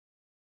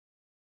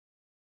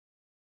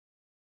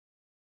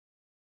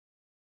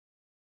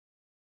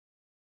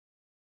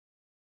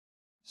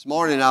This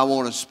morning I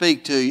want to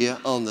speak to you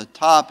on the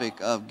topic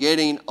of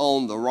getting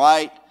on the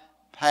right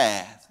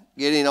path.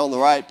 Getting on the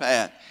right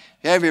path.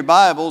 If you have your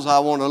Bibles, I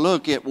want to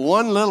look at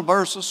one little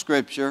verse of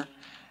Scripture,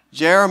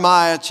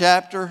 Jeremiah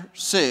chapter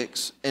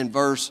 6 and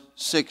verse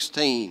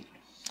 16.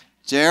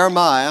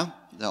 Jeremiah,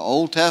 the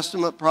Old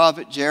Testament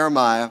prophet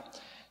Jeremiah,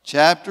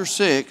 chapter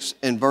 6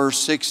 and verse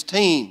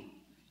 16.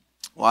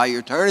 While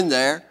you're turning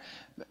there,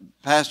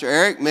 Pastor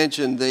Eric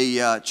mentioned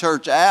the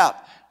church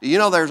app. You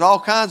know, there's all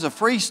kinds of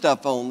free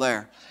stuff on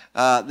there.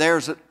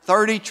 There's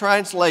 30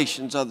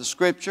 translations of the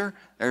Scripture.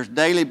 There's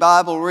daily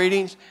Bible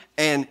readings.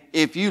 And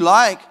if you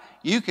like,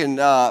 you can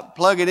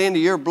plug it into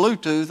your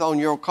Bluetooth on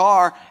your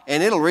car,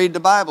 and it'll read the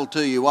Bible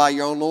to you while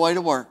you're on the way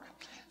to work.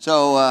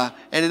 So,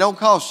 and it don't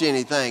cost you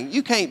anything.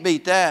 You can't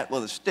beat that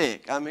with a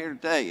stick, I'm here to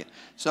tell you.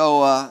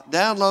 So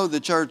download the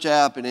church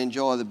app and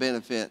enjoy the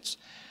benefits.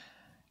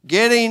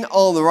 Getting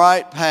on the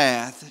right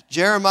path.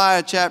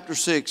 Jeremiah chapter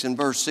 6 and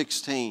verse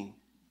 16.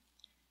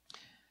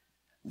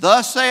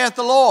 Thus saith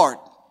the Lord,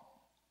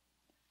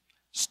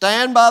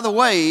 stand by the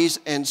ways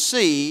and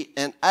see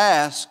and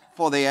ask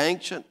for the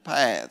ancient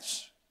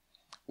paths,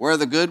 where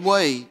the good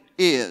way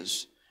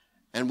is,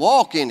 and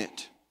walk in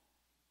it.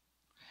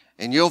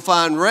 And you'll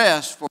find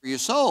rest for your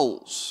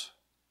souls.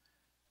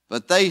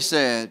 But they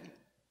said,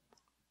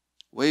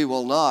 we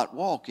will not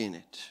walk in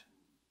it.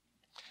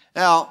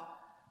 Now,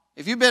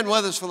 if you've been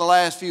with us for the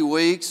last few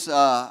weeks,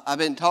 I've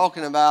been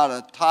talking about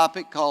a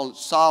topic called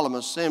solemn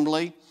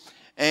assembly.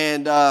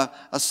 And a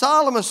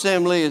solemn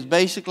assembly is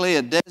basically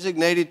a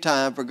designated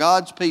time for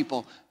God's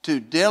people to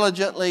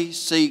diligently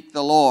seek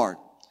the Lord.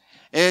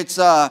 It's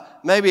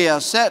maybe a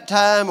set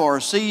time or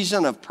a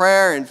season of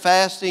prayer and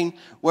fasting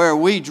where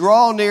we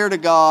draw near to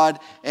God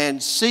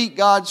and seek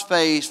God's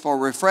face for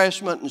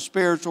refreshment and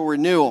spiritual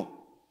renewal.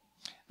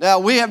 Now,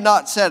 we have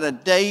not set a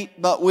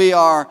date, but we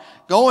are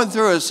going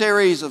through a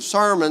series of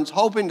sermons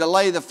hoping to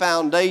lay the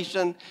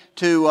foundation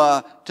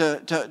to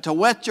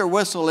wet your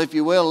whistle, if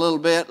you will, a little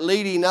bit,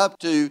 leading up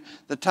to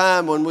the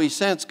time when we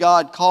sense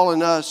God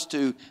calling us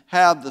to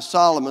have the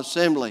solemn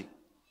assembly.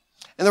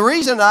 And the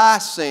reason I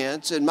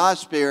sense in my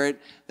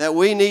spirit that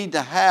we need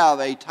to have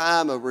a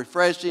time of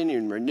refreshing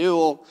and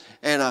renewal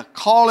and a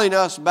calling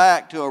us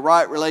back to a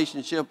right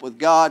relationship with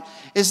God,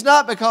 it's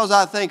not because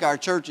I think our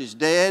church is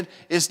dead.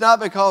 It's not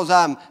because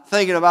I'm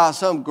thinking about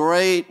some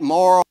great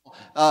moral,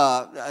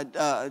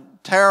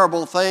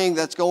 terrible thing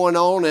that's going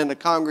on in the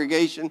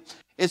congregation.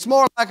 It's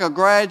more like a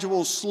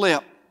gradual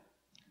slip.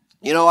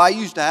 You know, I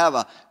used to have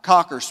a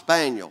Cocker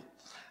Spaniel.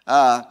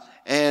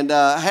 And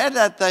I had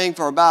that thing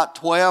for about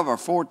 12 or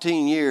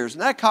 14 years.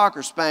 And that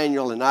Cocker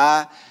Spaniel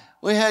and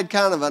we had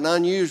kind of an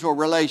unusual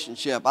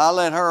relationship. I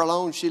let her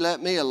alone, she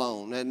let me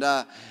alone.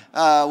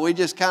 And we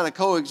just kind of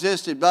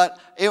coexisted. But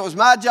it was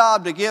my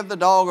job to give the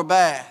dog a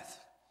bath.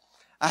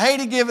 I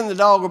hated giving the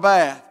dog a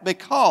bath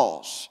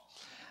because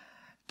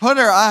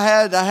I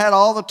had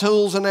all the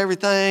tools and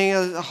everything,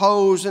 a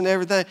hose and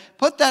everything.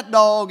 Put that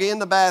dog in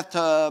the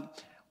bathtub,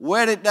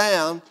 wet it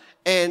down,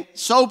 and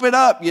soap it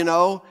up, you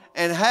know,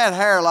 and had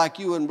hair like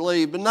you wouldn't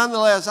believe. But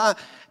nonetheless,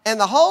 and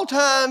the whole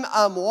time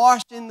I'm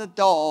washing the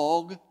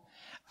dog,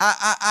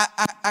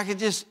 I could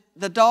just,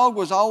 the dog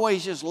was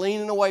always just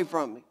leaning away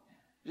from me.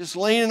 Just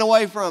leaning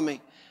away from me.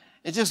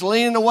 And just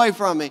leaning away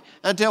from me.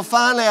 Until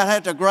finally I'd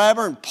have to grab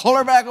her and pull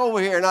her back over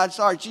here.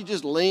 And she'd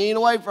just lean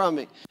away from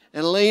me.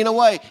 And lean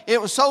away.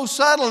 It was so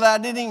subtle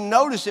that I didn't even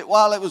notice it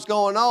while it was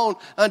going on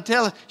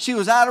until she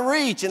was out of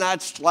reach. And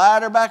I'd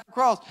slide her back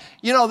across.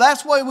 You know,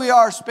 that's the way we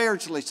are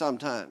spiritually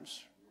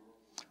sometimes.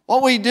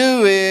 What we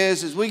do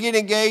is we get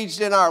engaged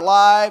in our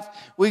life,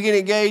 we get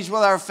engaged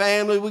with our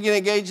family, we get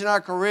engaged in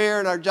our career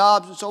and our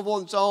jobs and so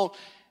forth and so on.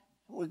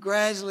 We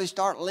gradually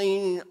start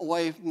leaning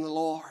away from the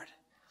Lord.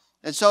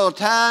 And so a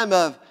time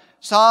of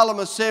solemn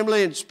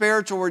assembly and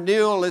spiritual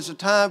renewal is a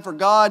time for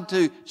God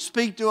to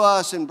speak to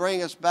us and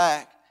bring us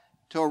back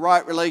to a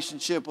right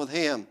relationship with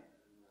Him.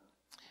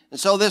 And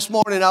so this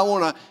morning I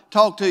want to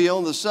talk to you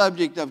on the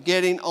subject of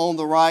getting on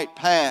the right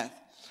path.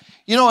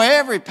 You know,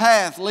 every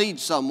path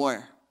leads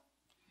somewhere.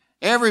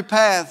 Every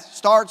path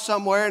starts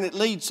somewhere and it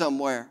leads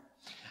somewhere.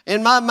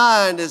 In my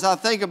mind, as I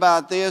think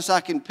about this,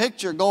 I can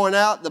picture going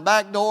out the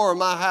back door of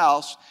my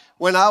house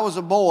when I was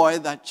a boy,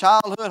 the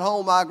childhood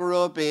home I grew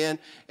up in,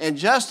 and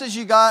just as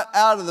you got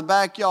out of the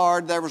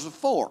backyard, there was a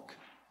fork.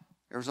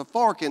 There was a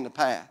fork in the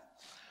path.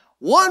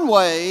 One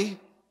way,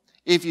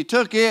 if you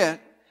took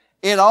it,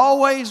 it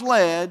always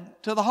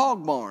led to the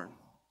hog barn.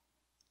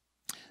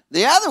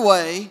 The other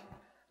way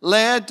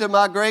led to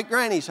my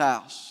great-granny's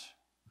house.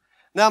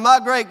 Now, my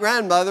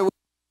great-grandmother,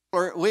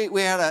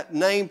 we had a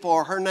name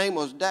for her. Her name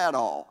was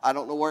Dad-all. I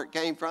don't know where it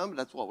came from, but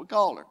that's what we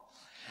called her.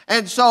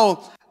 And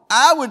so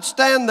I would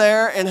stand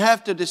there and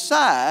have to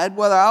decide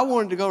whether I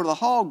wanted to go to the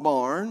hog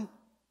barn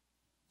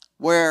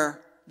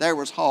where there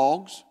was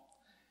hogs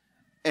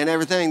and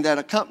everything that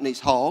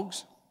accompanies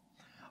hogs,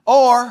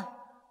 or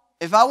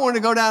if I wanted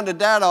to go down to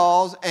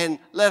Dad-all's and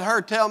let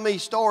her tell me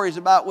stories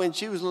about when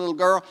she was a little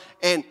girl,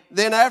 and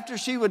then after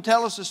she would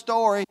tell us a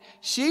story,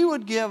 she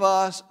would give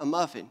us a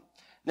muffin.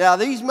 Now,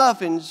 these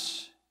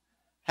muffins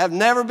have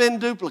never been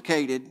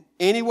duplicated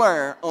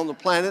anywhere on the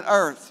planet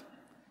Earth.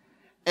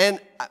 And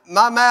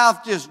my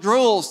mouth just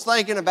drools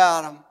thinking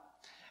about them.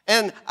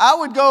 And I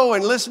would go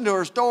and listen to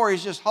her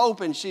stories just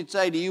hoping she'd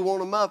say, do you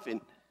want a muffin?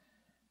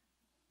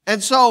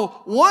 And so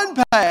one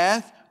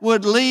path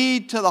would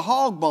lead to the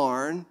hog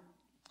barn,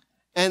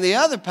 and the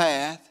other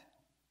path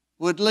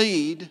would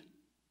lead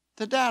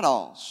to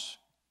Dadal's.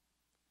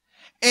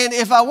 And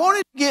if I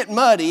wanted to get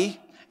muddy,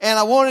 and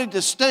I wanted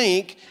to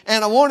stink,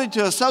 and I wanted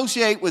to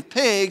associate with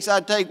pigs,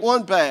 I'd take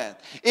one path.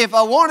 If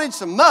I wanted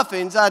some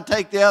muffins, I'd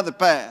take the other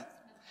path.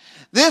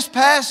 This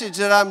passage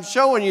that I'm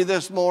showing you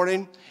this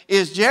morning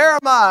is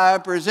Jeremiah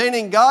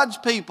presenting God's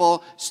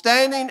people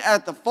standing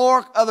at the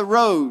fork of the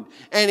road.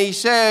 And he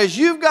says,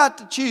 you've got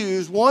to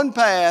choose one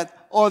path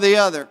or the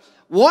other.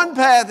 One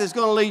path is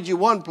going to lead you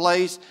one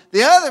place.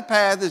 The other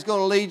path is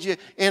going to lead you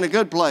in a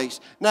good place.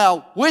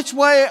 Now, which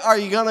way are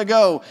you going to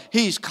go?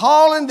 He's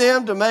calling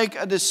them to make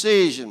a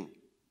decision.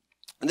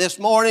 And this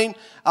morning,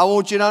 I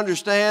want you to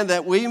understand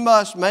that we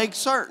must make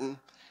certain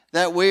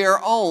that we are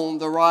on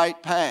the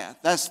right path.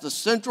 That's the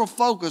central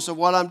focus of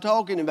what I'm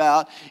talking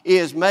about,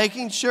 is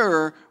making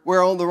sure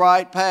we're on the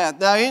right path.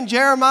 Now, in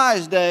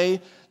Jeremiah's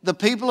day, the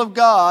people of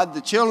God,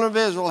 the children of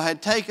Israel,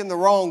 had taken the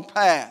wrong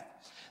path.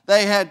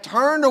 They had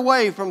turned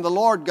away from the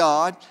Lord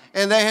God,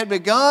 and they had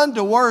begun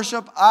to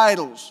worship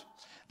idols.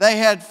 They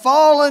had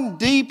fallen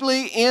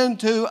deeply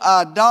into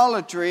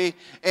idolatry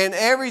and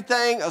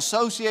everything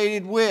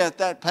associated with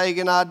that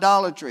pagan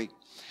idolatry.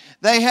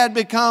 They had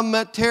become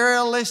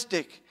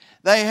materialistic.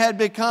 They had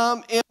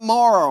become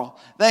immoral.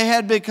 They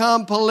had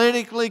become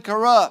politically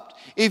corrupt.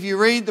 If you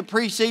read the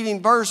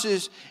preceding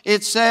verses,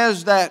 it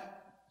says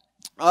that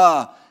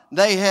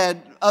they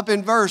had, up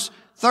in verse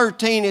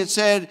 13, it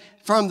said,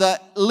 from the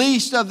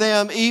least of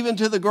them even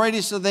to the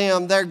greatest of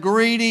them, they're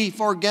greedy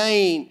for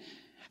gain.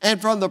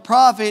 And from the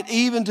prophet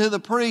even to the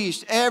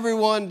priest,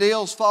 everyone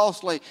deals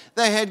falsely.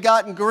 They had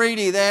gotten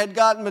greedy. They had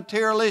gotten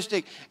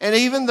materialistic. And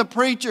even the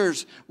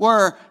preachers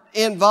were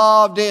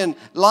involved in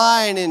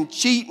lying and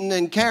cheating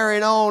and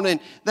carrying on. And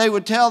they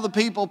would tell the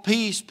people,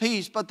 peace,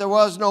 peace, but there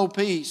was no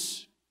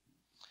peace.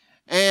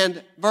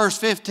 And verse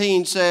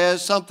 15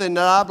 says something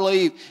that I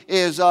believe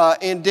is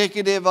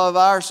indicative of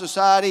our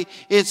society.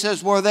 It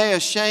says, were they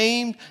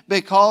ashamed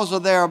because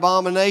of their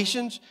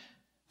abominations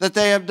that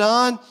they have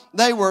done?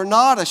 They were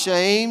not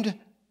ashamed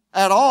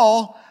at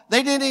all.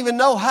 They didn't even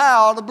know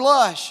how to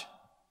blush.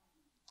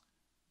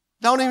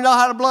 Don't even know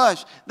how to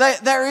blush.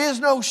 There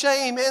is no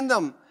shame in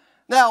them.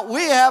 Now,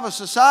 we have a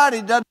society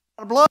that doesn't know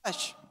how to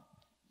blush.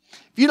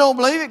 If you don't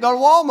believe it, go to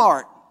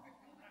Walmart.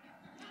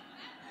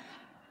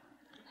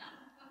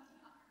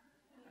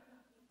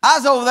 I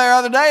was over there the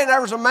other day, and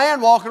there was a man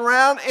walking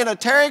around in a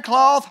terry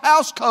cloth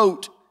house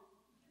coat.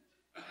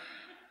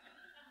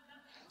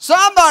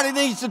 Somebody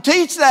needs to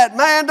teach that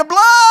man to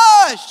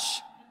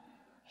blush.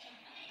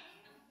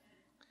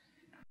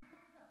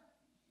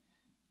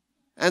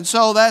 And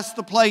so that's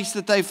the place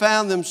that they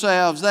found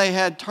themselves. They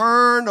had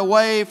turned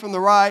away from the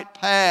right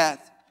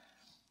path.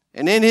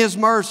 And in His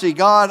mercy,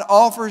 God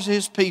offers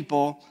His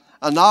people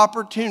an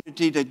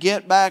opportunity to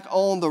get back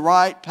on the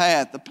right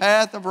path, the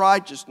path of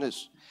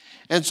righteousness.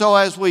 And so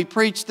as we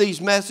preach these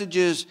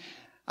messages,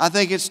 I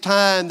think it's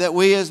time that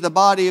we as the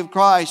body of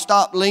Christ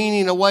stop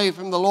leaning away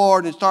from the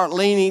Lord and start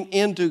leaning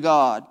into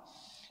God.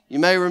 You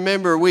may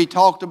remember we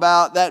talked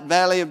about that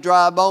valley of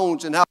dry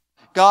bones and how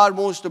God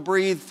wants to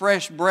breathe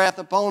fresh breath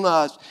upon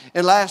us.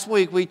 And last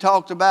week we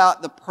talked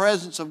about the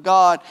presence of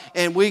God,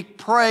 and we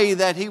pray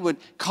that He would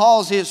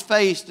cause His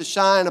face to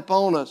shine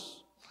upon us.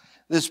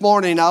 This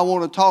morning I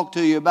want to talk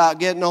to you about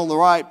getting on the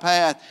right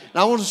path. And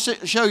I want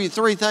to show you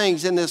three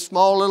things in this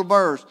small little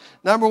verse.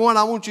 Number one,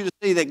 I want you to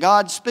see that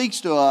God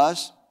speaks to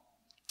us.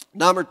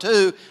 Number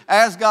two,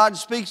 as God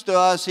speaks to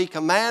us, He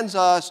commands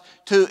us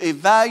to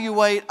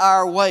evaluate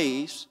our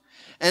ways.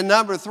 And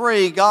number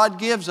three, God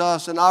gives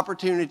us an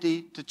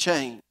opportunity to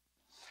change.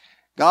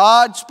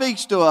 God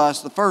speaks to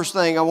us. The first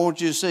thing I want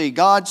you to see,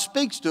 God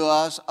speaks to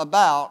us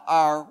about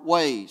our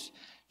ways.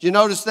 Did you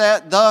notice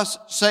that? Thus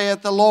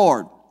saith the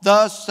Lord.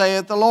 Thus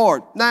saith the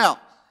Lord. Now,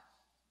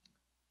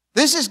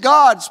 this is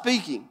God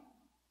speaking.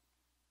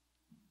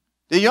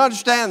 Do you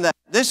understand that?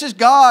 This is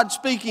God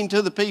speaking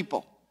to the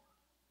people.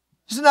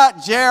 This is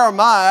not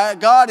Jeremiah.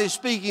 God is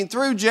speaking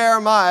through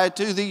Jeremiah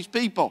to these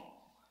people.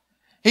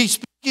 He's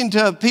speaking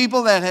to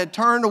people that had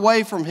turned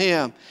away from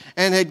Him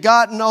and had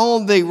gotten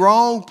on the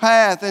wrong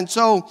path. And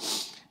so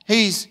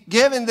He's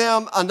giving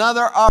them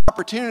another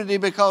opportunity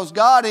because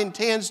God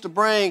intends to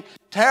bring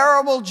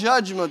terrible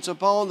judgments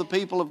upon the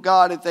people of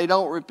God if they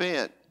don't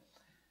repent.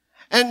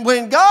 And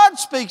when God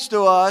speaks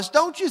to us,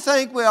 don't you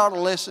think we ought to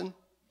listen?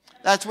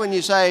 That's when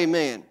you say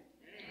amen.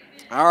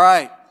 All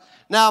right.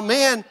 Now,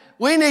 men,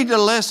 we need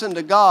to listen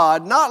to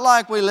God, not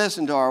like we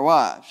listen to our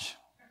wives.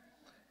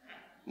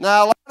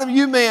 Now, a lot of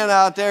you men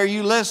out there,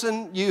 you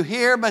listen, you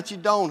hear, but you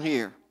don't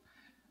hear.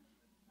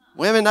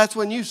 Women, that's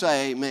when you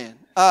say amen.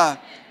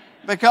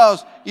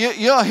 Because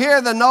you'll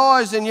hear the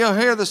noise and you'll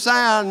hear the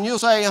sound and you'll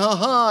say,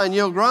 and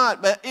you'll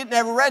grunt, but it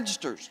never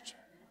registers.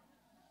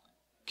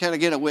 Can I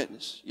get a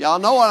witness? Y'all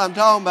know what I'm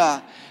talking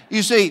about.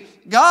 You see,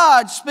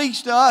 God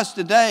speaks to us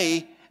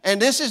today,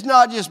 and this is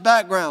not just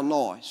background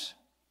noise.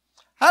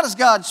 How does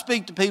God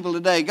speak to people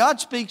today? God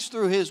speaks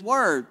through His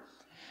Word.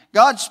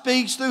 God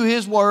speaks through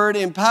His Word,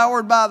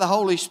 empowered by the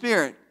Holy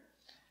Spirit.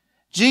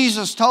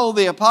 Jesus told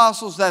the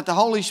apostles that the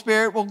Holy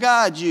Spirit will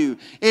guide you.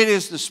 It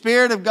is the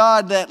Spirit of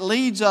God that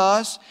leads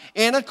us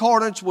in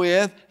accordance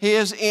with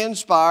His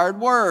inspired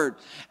Word.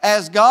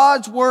 As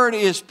God's Word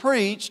is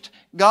preached,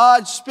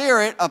 God's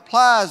Spirit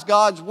applies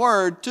God's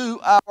Word to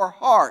our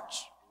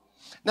hearts.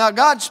 Now,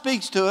 God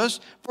speaks to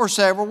us for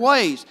several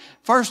ways.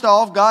 First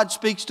off, God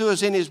speaks to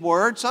us in His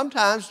Word,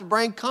 sometimes to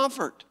bring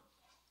comfort.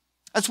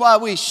 That's why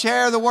we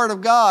share the Word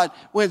of God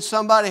when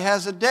somebody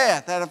has a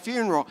death at a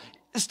funeral.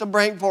 It's to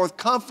bring forth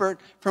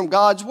comfort from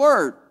God's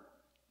Word.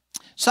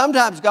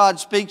 Sometimes God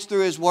speaks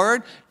through His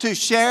Word to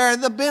share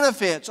the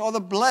benefits or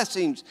the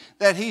blessings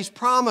that He's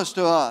promised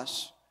to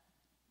us.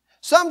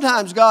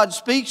 Sometimes God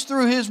speaks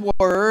through His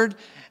Word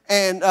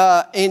and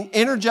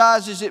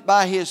energizes it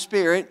by His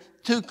Spirit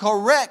to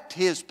correct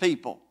His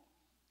people.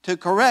 To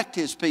correct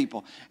His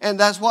people. And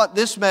that's what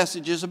this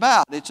message is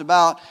about. It's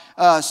about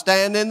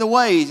stand in the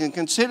ways and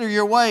consider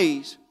your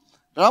ways.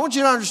 But I want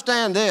you to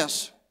understand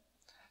this.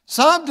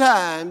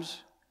 Sometimes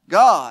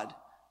God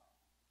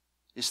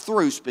is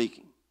through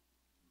speaking.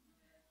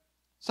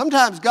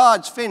 Sometimes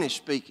God's finished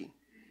speaking.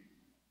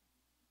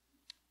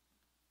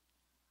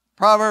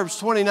 Proverbs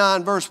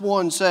 29 verse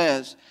 1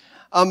 says,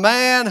 a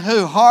man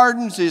who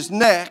hardens his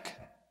neck,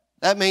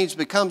 that means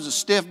becomes a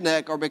stiff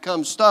neck or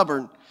becomes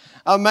stubborn.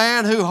 A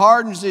man who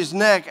hardens his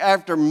neck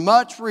after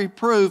much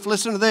reproof,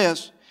 listen to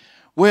this,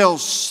 will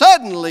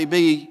suddenly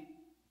be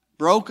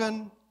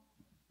broken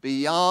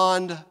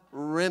beyond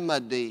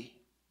remedy.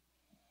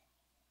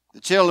 The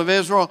children of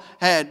Israel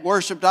had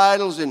worshipped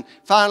idols, and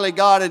finally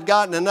God had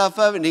gotten enough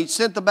of it, and He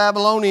sent the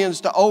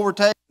Babylonians to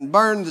overtake and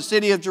burn the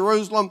city of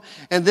Jerusalem.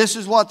 And this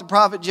is what the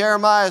prophet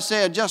Jeremiah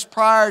said just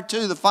prior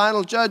to the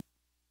final judgment.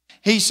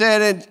 He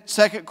said in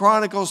 2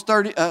 Chronicles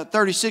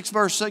 36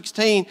 verse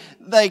 16,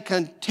 they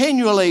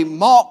continually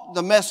mocked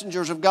the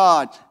messengers of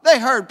God. They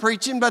heard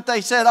preaching, but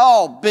they said,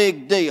 oh,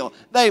 big deal.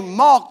 They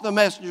mocked the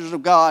messengers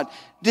of God,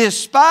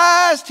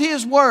 despised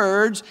His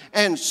words,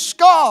 and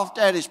scoffed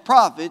at His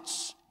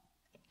prophets,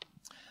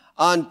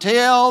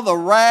 until the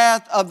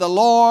wrath of the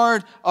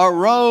Lord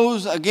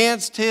arose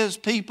against His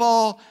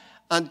people,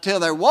 until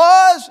there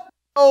was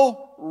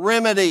no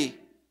remedy.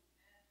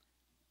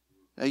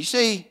 Now you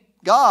see,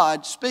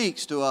 God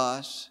speaks to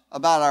us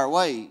about our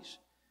ways.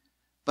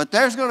 But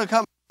there's going to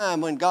come a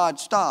time when God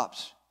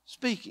stops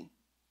speaking.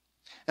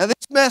 Now this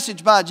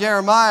message by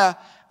Jeremiah,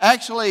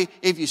 actually,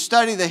 if you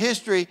study the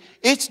history,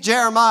 it's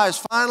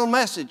Jeremiah's final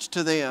message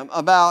to them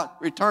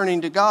about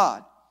returning to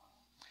God.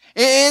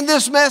 In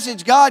this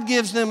message, God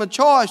gives them a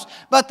choice.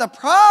 But the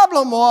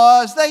problem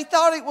was they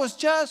thought it was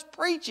just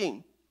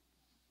preaching.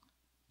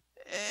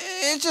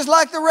 It's just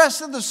like the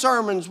rest of the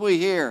sermons we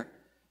hear.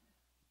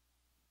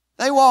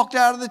 They walked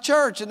out of the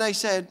church and they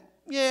said,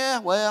 yeah,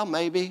 well,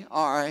 maybe,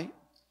 all right.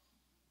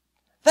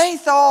 They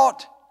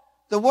thought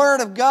the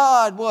Word of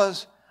God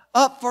was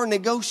up for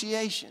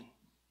negotiation.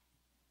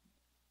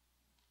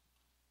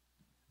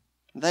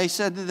 They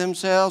said to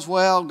themselves,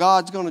 well,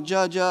 God's going to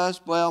judge us.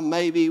 Well,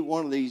 maybe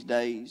one of these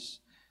days.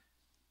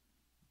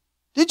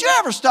 Did you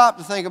ever stop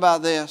to think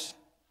about this?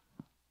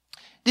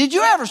 Did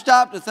you ever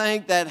stop to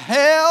think that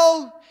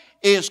hell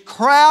is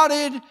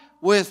crowded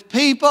with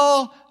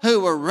people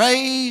who were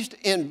raised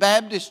in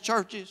Baptist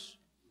churches?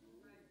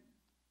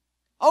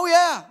 Oh,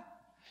 yeah.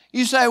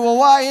 You say, well,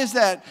 why is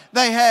that?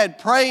 They had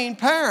praying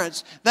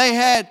parents. They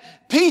had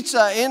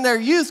pizza in their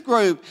youth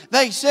group.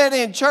 They sat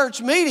in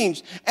church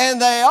meetings,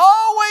 and they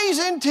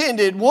always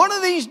intended one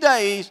of these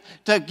days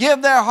to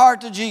give their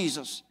heart to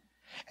Jesus.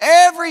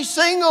 Every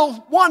single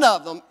one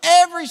of them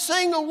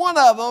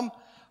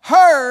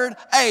heard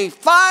a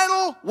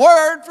final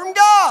word from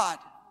God.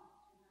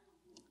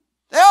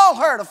 They all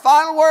heard a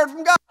final word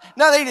from God.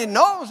 Now, they didn't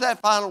know it was that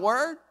final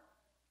word.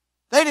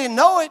 They didn't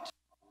know it.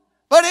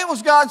 But it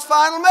was God's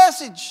final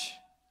message.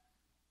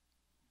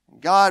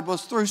 God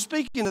was through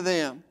speaking to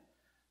them.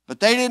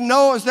 But they didn't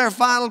know it was their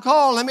final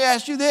call. Let me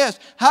ask you this.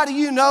 How do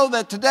you know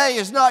that today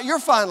is not your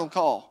final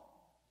call?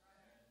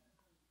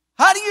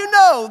 How do you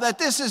know that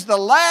this is the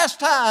last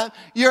time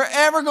you're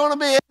ever going to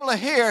be able to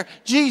hear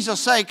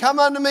Jesus say, come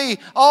unto me,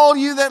 all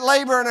you that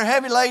labor and are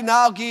heavy laden,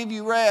 I'll give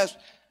you rest?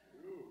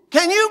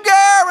 Can you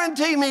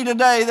guarantee me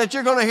today that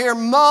you're going to hear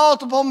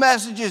multiple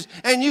messages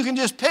and you can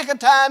just pick a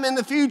time in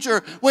the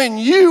future when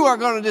you are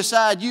going to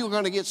decide you're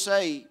going to get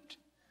saved?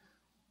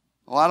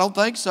 Well, I don't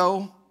think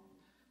so.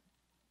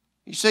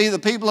 You see, the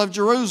people of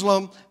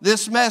Jerusalem,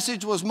 this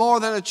message was more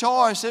than a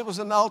choice. It was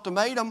an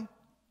ultimatum.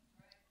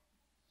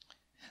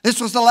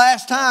 This was the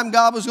last time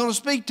God was going to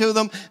speak to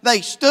them. They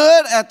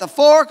stood at the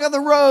fork of the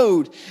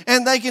road,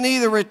 and they can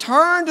either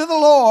return to the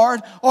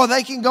Lord or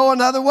they can go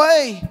another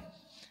way.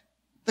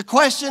 The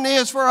question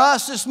is for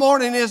us this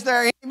morning, is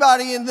there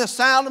anybody in the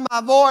sound of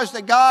my voice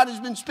that God has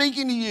been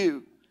speaking to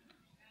you?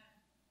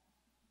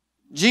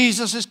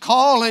 Jesus is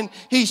calling.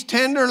 He's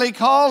tenderly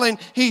calling.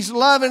 He's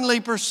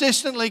lovingly,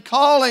 persistently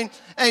calling.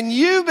 And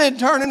you've been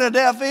turning a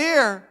deaf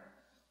ear.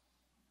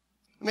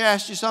 Let me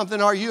ask you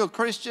something. Are you a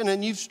Christian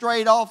and you've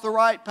strayed off the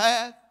right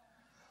path?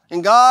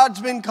 And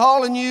God's been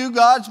calling you.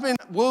 God's been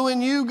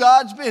wooing you.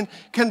 God's been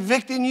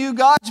convicting you.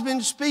 God's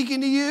been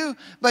speaking to you.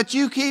 But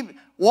you keep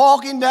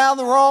walking down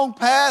the wrong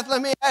path.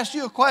 Let me ask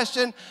you a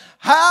question.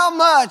 How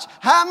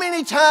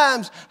many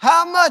times,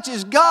 how much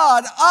is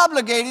God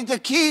obligated to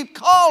keep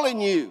calling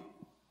you?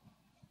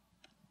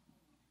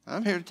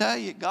 I'm here to tell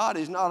you, God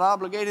is not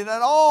obligated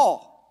at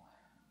all.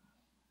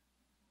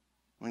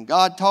 When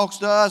God talks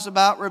to us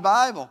about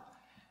revival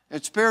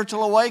and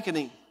spiritual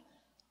awakening,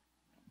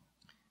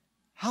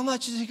 how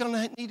much is He going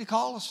to need to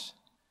call us?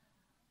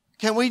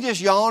 Can we just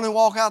yawn and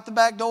walk out the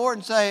back door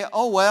and say,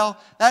 oh, well,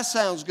 that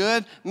sounds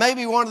good.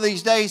 Maybe one of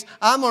these days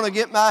I'm going to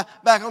get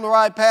back on the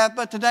right path,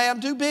 but today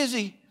I'm too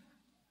busy.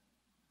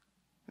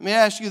 Let me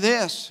ask you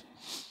this.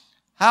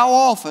 How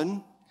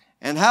often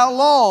and how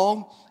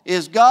long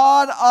is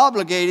God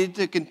obligated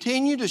to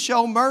continue to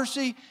show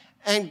mercy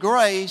and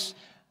grace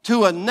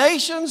to a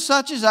nation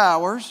such as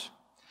ours,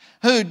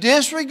 who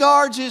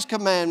disregards His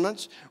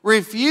commandments,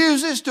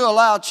 refuses to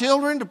allow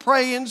children to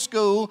pray in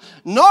school,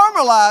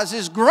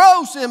 normalizes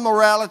gross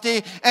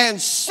immorality, and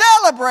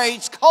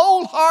celebrates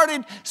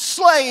cold-hearted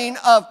slaying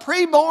of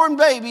preborn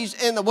babies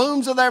in the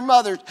wombs of their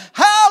mothers?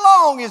 How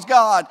long is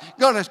God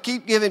going to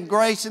keep giving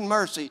grace and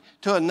mercy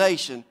to a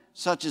nation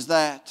such as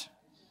that?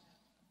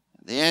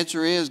 The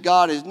answer is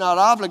God is not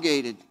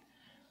obligated.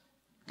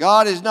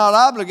 God is not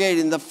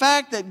obligated. And the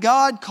fact that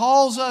God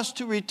calls us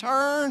to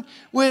return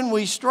when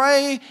we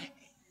stray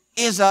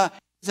is an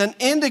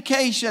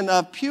indication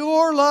of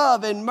pure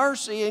love and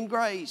mercy and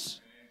grace.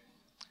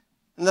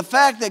 And the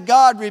fact that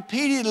God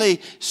repeatedly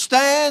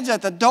stands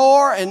at the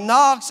door and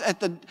knocks at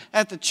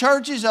the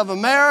churches of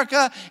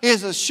America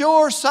is a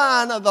sure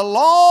sign of the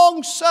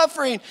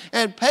long-suffering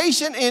and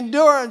patient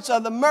endurance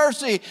of the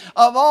mercy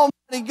of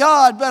Almighty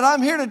God. But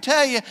I'm here to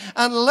tell you,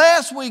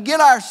 unless we get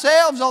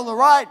ourselves on the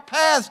right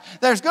path,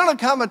 there's going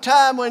to come a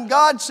time when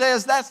God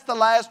says that's the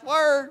last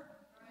word.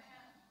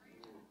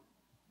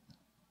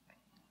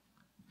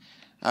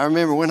 I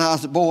remember when I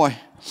was a boy,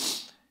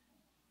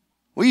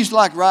 we used to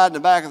like to ride in the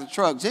back of the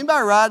trucks.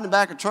 Anybody ride in the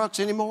back of trucks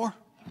anymore?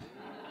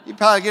 You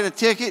probably get a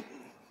ticket,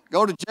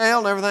 go to jail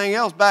and everything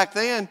else. Back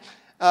then,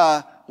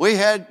 we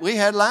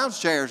had lounge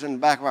chairs in the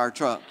back of our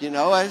truck. You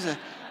know,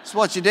 it's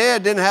what you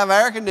did. Didn't have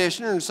air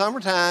conditioner in the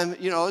summertime.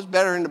 You know, it was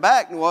better in the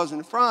back than it was in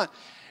the front.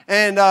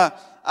 And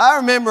I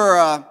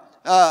remember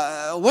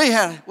we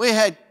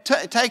had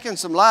taken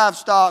some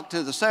livestock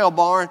to the sale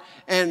barn,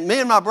 and me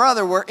and my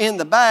brother were in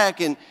the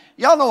back. And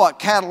y'all know what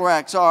cattle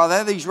racks are.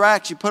 They're these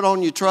racks you put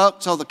on your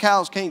truck so the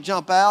cows can't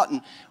jump out.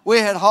 And we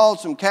had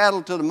hauled some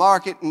cattle to the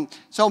market. And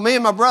so me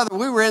and my brother,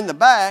 we were in the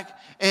back,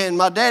 and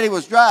my daddy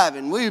was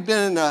driving. We'd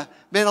been on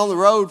the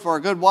road for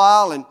a good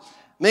while, and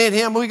me and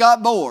him, we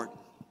got bored.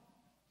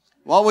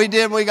 What we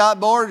did when we got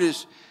bored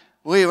is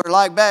we were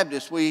like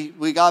Baptists.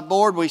 We got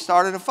bored, we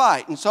started a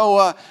fight. And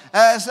so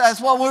that's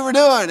what we were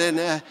doing.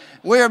 And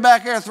we were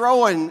back there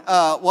throwing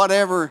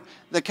whatever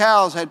the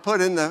cows had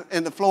put in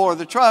the floor of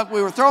the truck.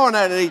 We were throwing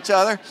that at each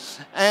other.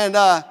 And,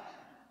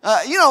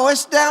 you know,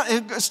 it's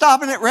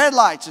stopping at red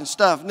lights and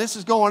stuff. And this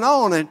is going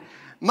on. And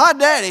my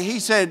daddy, he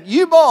said,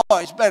 you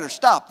boys better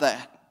stop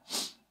that.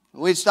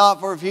 We'd stop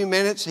for a few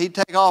minutes. He'd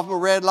take off a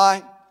red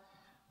light.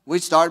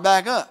 We'd start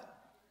back up.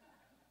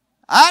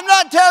 I'm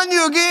not telling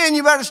you again,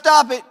 you better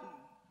stop it.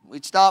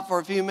 We'd stop for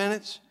a few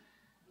minutes.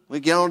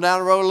 We'd get on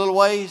down the road a little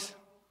ways.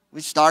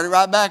 We'd start it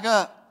right back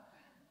up.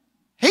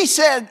 He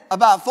said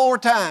about 4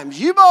 times,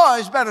 you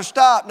boys better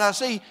stop. Now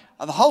see,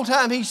 the whole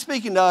time he's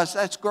speaking to us,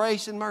 that's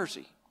grace and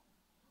mercy.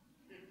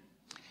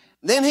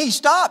 Then he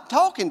stopped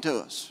talking to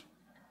us.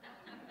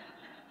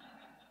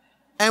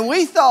 And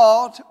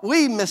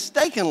we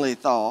mistakenly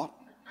thought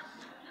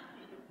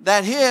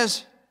that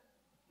his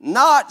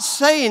not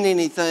saying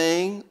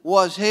anything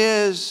was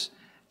his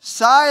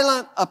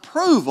silent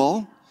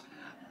approval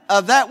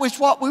of that which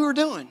what we were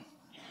doing.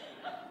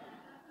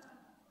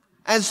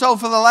 And so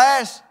for the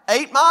last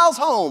 8 miles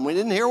home, we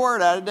didn't hear a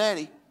word out of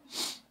Daddy.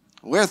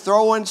 We're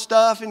throwing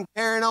stuff and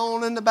carrying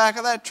on in the back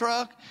of that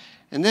truck.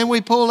 And then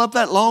we pulled up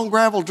that long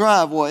gravel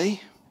driveway,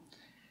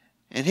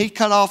 and he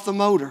cut off the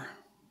motor.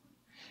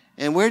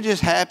 And we're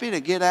just happy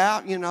to get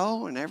out, you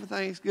know, and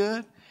everything's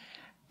good.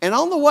 And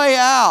on the way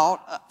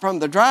out from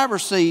the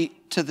driver's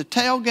seat to the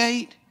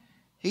tailgate,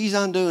 he's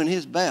undoing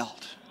his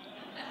belt.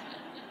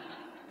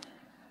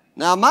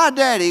 Now, my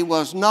daddy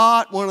was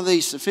not one of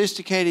these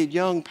sophisticated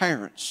young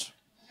parents.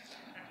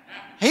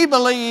 He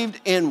believed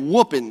in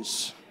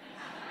whoopings.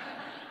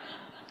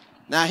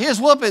 Now, his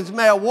whoopings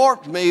may have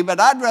warped me, but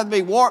I'd rather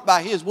be warped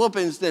by his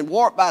whoopings than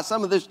warped by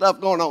some of this stuff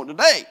going on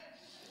today.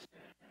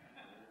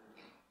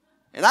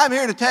 And I'm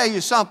here to tell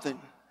you something.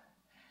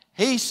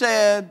 He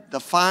said the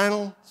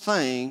final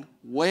thing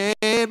way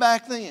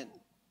back then.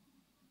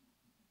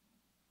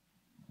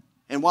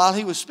 And while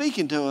he was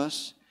speaking to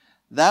us,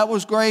 that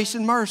was grace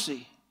and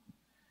mercy.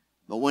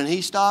 But when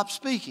he stopped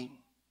speaking,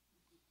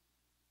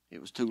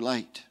 it was too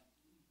late.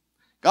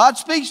 God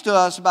speaks to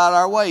us about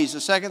our ways.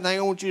 The second thing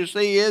I want you to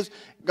see is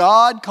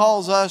God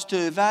calls us to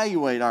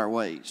evaluate our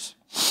ways.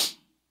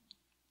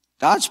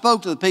 God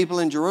spoke to the people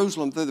in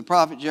Jerusalem through the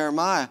prophet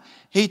Jeremiah.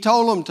 He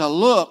told them to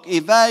look,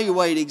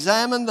 evaluate,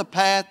 examine the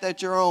path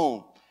that you're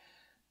on.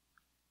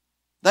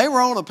 They were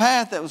on a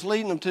path that was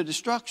leading them to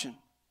destruction.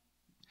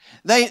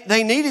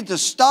 They needed to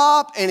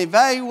stop and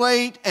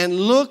evaluate and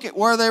look at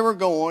where they were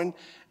going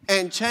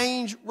and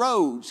change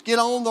roads, get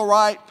on the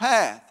right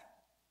path.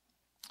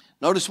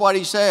 Notice what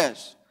he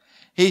says.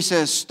 He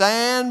says,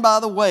 stand by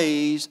the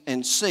ways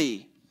and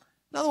see.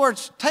 In other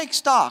words, take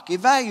stock,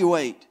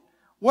 evaluate.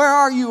 Where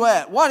are you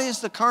at? What is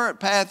the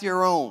current path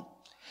you're on?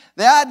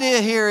 The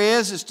idea here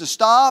is to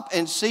stop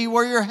and see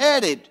where you're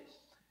headed.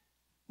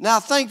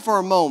 Now think for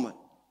a moment.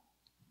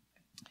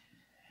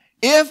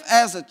 If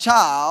as a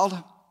child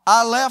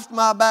I left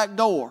my back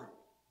door,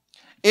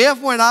 if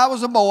when I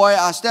was a boy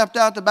I stepped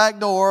out the back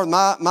door of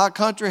my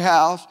country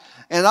house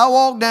and I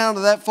walked down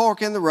to that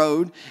fork in the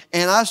road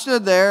and I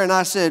stood there and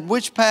I said,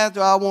 which path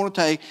do I want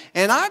to take?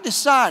 And I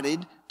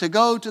decided to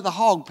go to the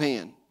hog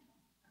pen.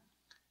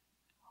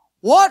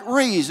 What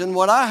reason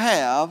would I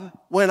have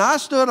when I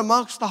stood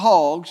amongst the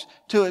hogs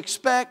to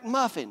expect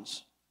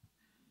muffins?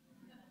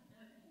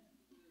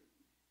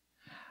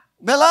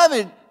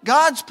 Beloved,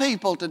 God's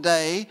people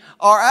today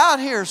are out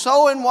here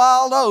sowing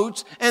wild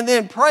oats and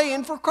then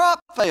praying for crop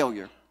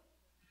failure.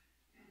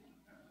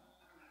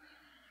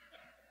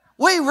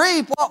 We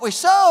reap what we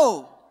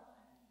sow.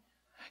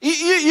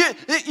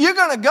 You're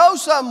going to go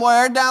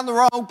somewhere down the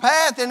wrong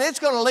path and it's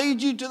going to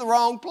lead you to the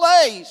wrong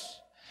place.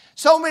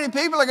 So many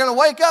people are going to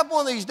wake up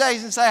one of these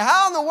days and say,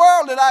 how in the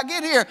world did I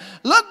get here?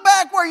 Look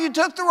back where you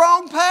took the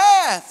wrong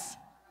path.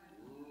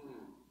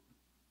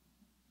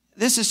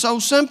 This is so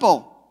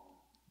simple.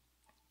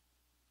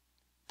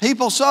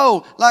 People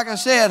sow, like I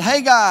said,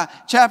 Haggai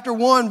chapter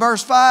 1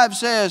 verse 5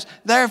 says,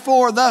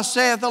 therefore thus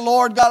saith the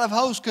Lord God of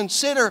hosts,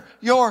 consider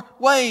your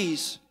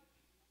ways.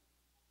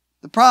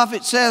 The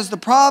prophet says the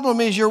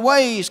problem is your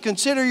ways.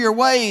 Consider your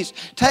ways.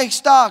 Take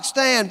stock,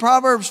 stand.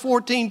 Proverbs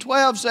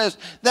 14:12 says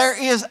there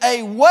is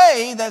a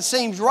way that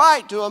seems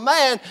right to a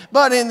man,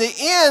 but in the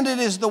end it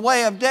is the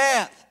way of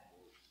death.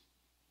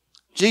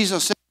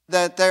 Jesus said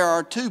that there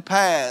are two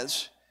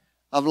paths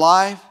of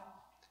life.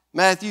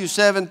 Matthew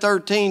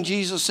 7:13,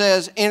 Jesus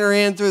says, enter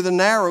in through the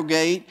narrow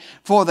gate,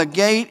 for the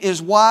gate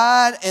is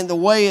wide and the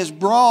way is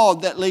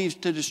broad that leads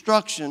to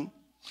destruction.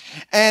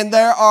 And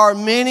there are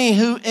many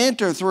who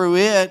enter through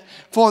it,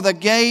 for the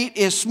gate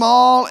is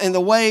small and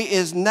the way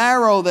is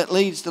narrow that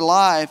leads to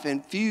life,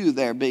 and few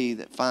there be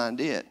that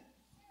find it.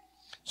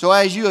 So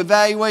as you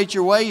evaluate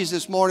your ways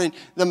this morning,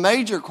 the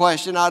major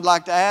question I'd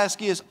like to ask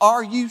is,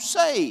 are you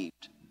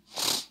saved?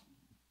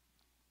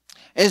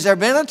 Has there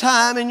been a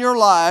time in your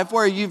life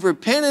where you've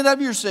repented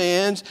of your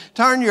sins,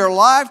 turned your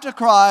life to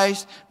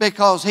Christ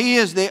because He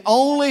is the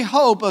only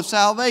hope of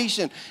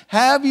salvation?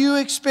 Have you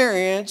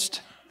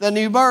experienced the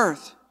new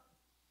birth?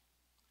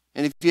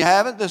 And if you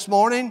haven't this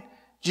morning,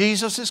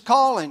 Jesus is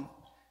calling.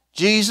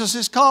 Jesus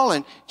is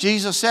calling.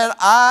 Jesus said,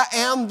 I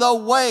am the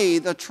way,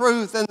 the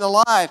truth, and the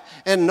life,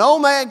 and no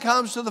man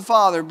comes to the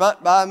Father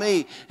but by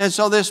me. And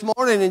so this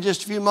morning, in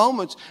just a few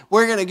moments,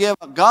 we're going to give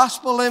a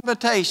gospel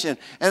invitation,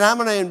 and I'm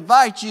going to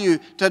invite you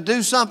to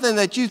do something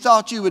that you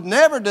thought you would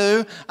never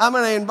do. I'm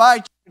going to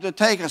invite you to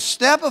take a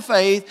step of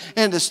faith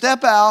and to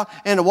step out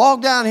and to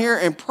walk down here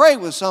and pray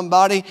with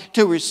somebody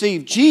to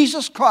receive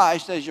Jesus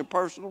Christ as your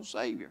personal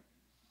Savior.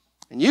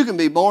 And you can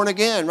be born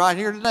again right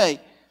here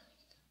today.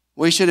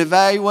 We should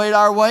evaluate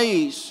our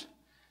ways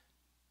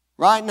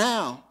right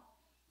now.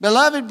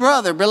 Beloved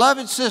brother,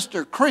 beloved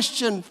sister,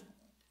 Christian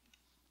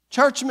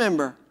church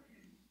member,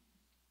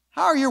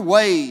 how are your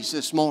ways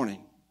this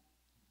morning?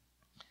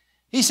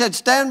 He said,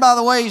 stand by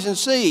the ways and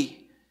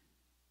see.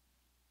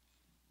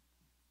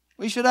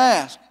 We should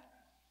ask.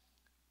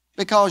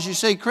 Because you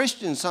see,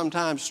 Christians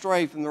sometimes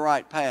stray from the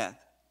right path.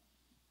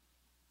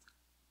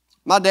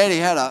 My daddy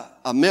had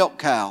a milk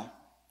cow.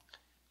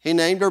 He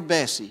named her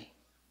Bessie.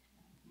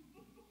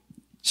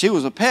 She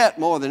was a pet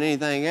more than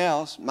anything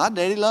else. My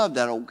daddy loved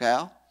that old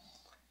cow.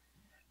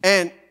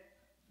 And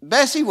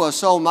Bessie was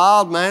so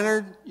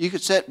mild-mannered, you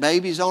could set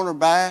babies on her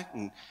back,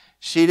 and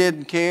she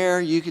didn't care.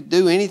 You could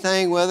do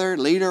anything with her,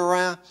 lead her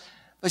around.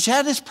 But she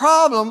had this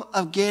problem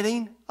of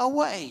getting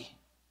away.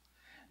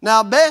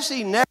 Now,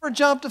 Bessie never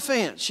jumped a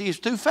fence. She was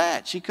too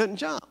fat. She couldn't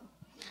jump.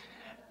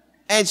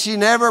 And she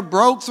never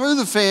broke through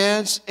the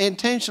fence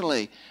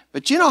intentionally.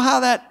 But you know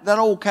how that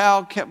old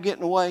cow kept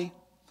getting away?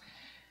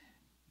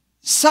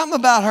 Something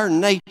about her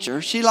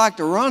nature. She liked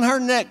to run her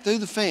neck through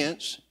the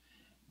fence,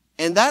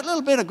 and that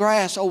little bit of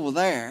grass over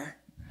there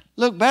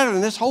looked better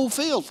than this whole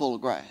field full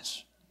of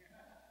grass.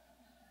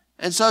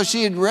 And so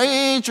she'd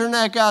reach her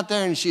neck out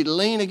there and she'd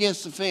lean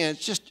against the fence,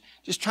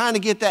 just trying to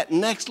get that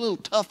next little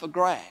tuft of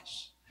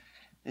grass.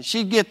 And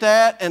she'd get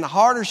that, and the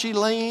harder she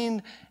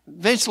leaned,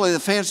 eventually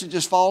the fence would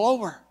just fall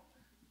over.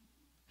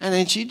 And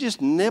then she'd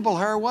just nibble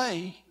her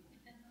way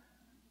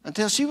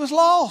until she was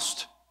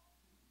lost.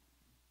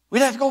 We'd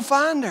have to go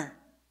find her.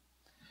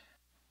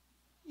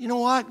 You know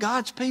what?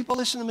 God's people,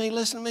 listen to me,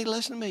 listen to me,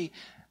 listen to me.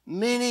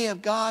 Many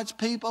of God's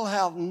people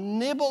have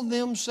nibbled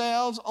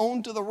themselves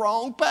onto the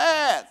wrong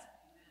path.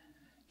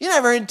 You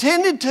never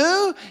intended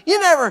to. You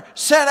never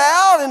set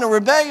out in a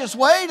rebellious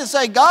way to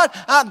say, God,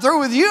 I'm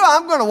through with you.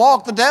 I'm going to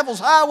walk the devil's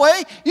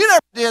highway. You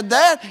never did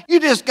that. You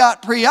just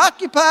got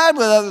preoccupied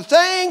with other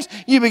things.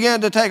 You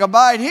began to take a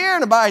bite here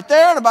and a bite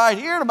there and a bite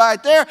here and a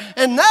bite there.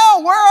 And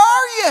now, where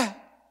are you?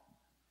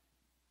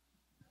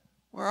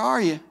 Where are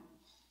you?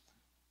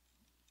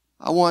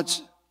 I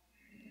once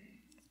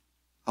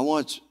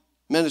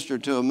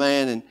ministered to a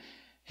man, and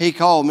he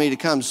called me to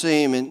come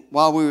see him. And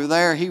while we were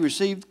there, he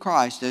received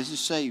Christ as his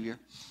Savior.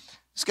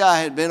 This guy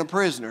had been a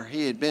prisoner.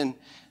 He had been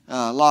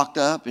locked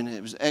up, and it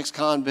was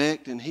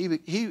ex-convict, and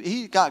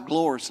he got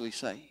gloriously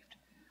saved.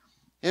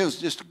 It was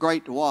just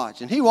great to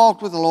watch. And he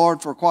walked with the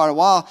Lord for quite a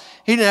while.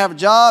 He didn't have a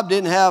job,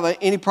 didn't have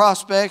any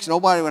prospects.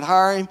 Nobody would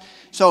hire him.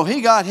 So he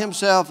got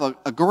himself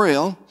a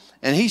grill,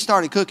 and he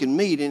started cooking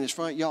meat in his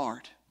front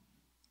yard.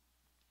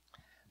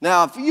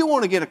 Now, if you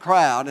want to get a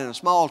crowd in a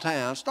small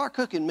town, start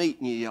cooking meat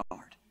in your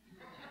yard.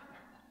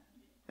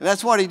 And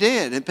that's what he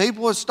did. And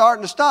people were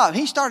starting to stop.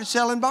 He started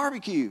selling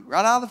barbecue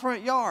right out of the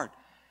front yard.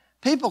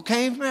 People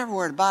came from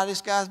everywhere to buy this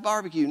guy's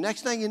barbecue.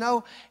 Next thing you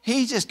know,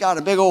 he just got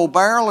a big old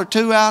barrel or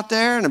two out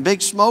there and a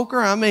big smoker.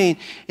 I mean,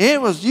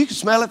 you could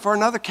smell it for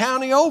another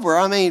county over.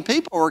 I mean,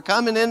 people were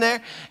coming in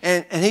there.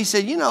 And he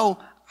said, you know,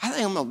 I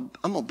think I'm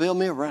going to build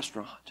me a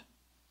restaurant.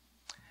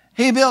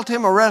 He built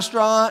him a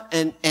restaurant,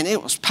 and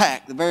it was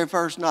packed the very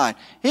first night.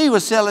 He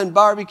was selling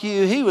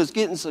barbecue. He was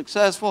getting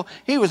successful.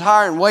 He was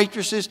hiring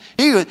waitresses.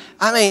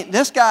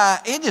 This guy,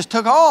 it just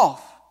took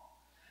off.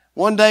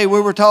 One day we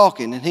were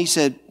talking, and he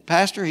said,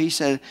 Pastor, he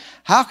said,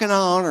 how can I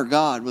honor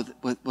God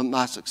with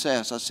my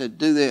success? I said,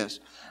 do this.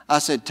 I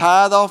said,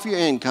 tithe off your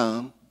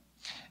income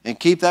and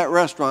keep that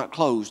restaurant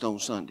closed on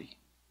Sunday.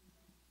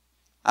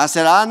 I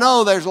said, I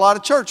know there's a lot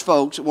of church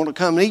folks that want to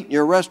come and eat in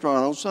your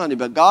restaurant on Sunday,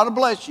 but God will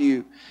bless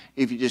you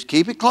if you just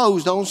keep it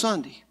closed on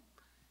Sunday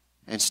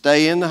and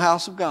stay in the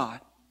house of God,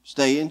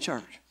 stay in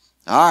church.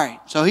 All right,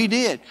 so he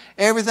did.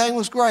 Everything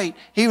was great.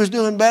 He was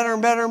doing better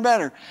and better and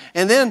better.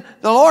 And then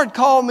the Lord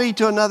called me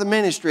to another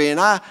ministry, and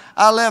I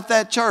left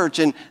that church,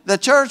 and the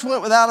church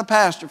went without a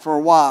pastor for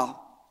a while.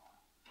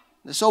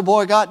 This old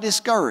boy got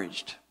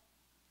discouraged.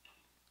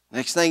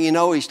 Next thing you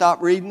know, he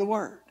stopped reading the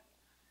Word.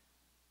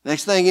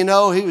 Next thing you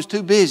know, he was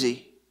too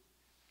busy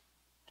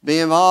to be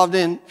involved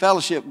in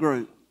fellowship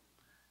group.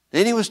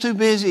 Then he was too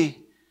busy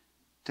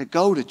to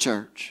go to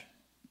church.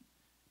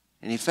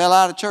 And he fell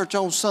out of church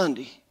on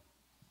Sunday.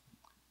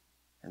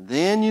 And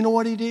then you know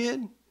what he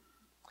did?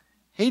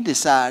 He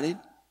decided,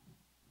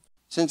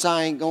 since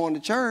I ain't going to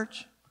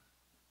church,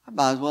 I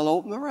might as well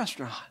open a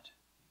restaurant.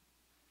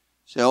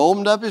 So he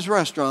opened up his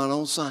restaurant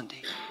on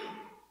Sunday.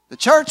 The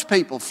church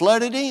people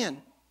flooded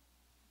in.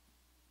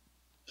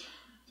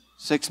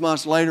 6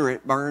 months later,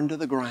 it burned to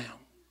the ground.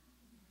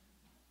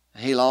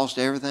 He lost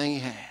everything he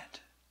had.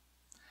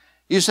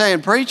 You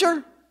saying,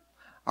 preacher,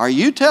 are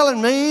you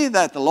telling me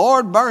that the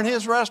Lord burned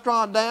his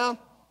restaurant down?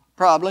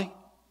 Probably.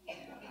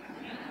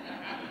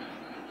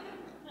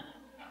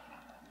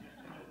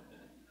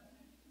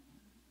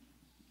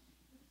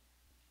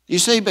 You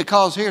see,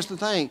 because here's the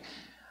thing.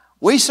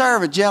 We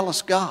serve a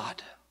jealous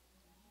God.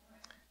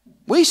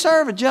 We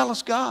serve a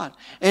jealous God.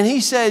 And he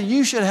said,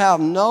 you should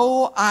have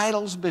no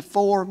idols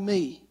before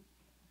me.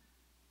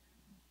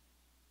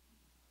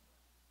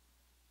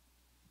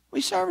 We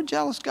serve a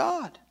jealous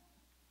God.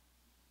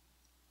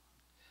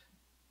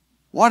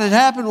 What had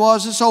happened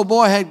was this old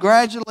boy had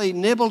gradually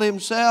nibbled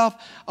himself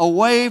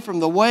away from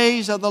the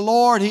ways of the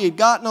Lord. He had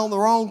gotten on the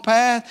wrong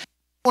path.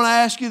 I want to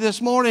ask you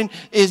this morning,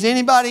 is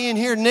anybody in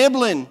here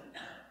nibbling?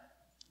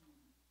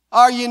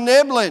 Are you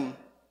nibbling?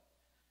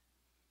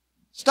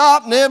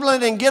 Stop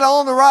nibbling and get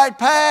on the right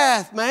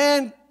path,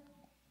 man.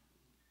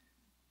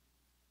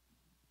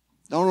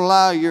 Don't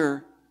allow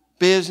your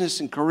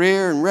business and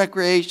career and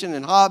recreation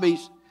and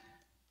hobbies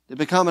to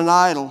become an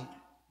idol.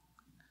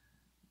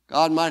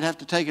 God might have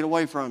to take it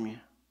away from you.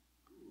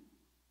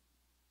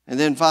 And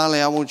then finally,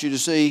 I want you to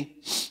see,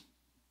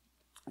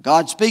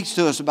 God speaks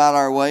to us about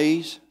our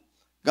ways.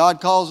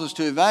 God calls us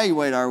to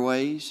evaluate our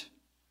ways.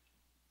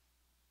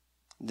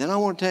 Then I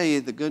want to tell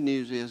you the good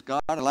news is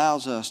God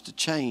allows us to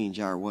change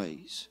our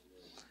ways.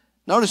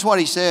 Notice what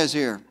he says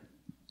here.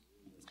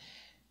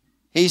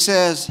 He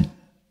says,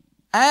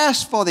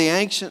 ask for the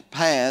ancient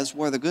paths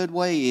where the good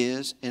way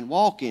is and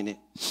walk in it,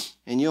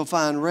 and you'll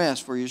find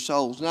rest for your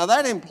souls. Now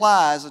that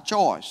implies a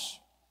choice.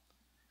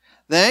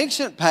 The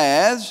ancient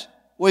paths,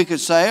 we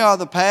could say, are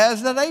the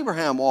paths that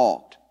Abraham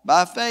walked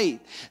by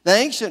faith. The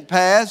ancient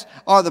paths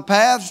are the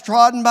paths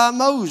trodden by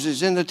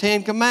Moses in the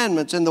Ten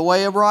Commandments in the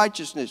way of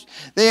righteousness.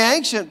 The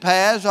ancient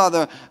paths are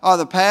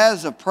the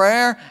paths of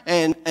prayer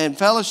and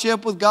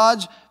fellowship with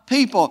God's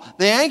people.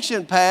 The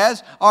ancient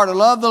paths are to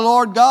love the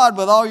Lord God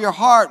with all your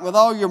heart, with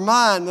all your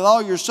mind, with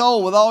all your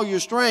soul, with all your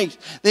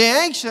strength. The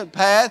ancient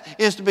path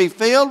is to be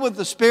filled with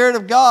the Spirit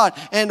of God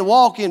and to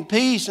walk in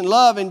peace and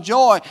love and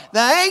joy.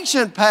 The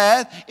ancient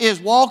path is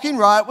walking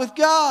right with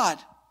God.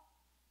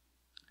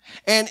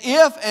 And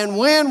if and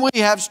when we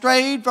have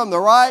strayed from the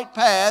right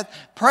path,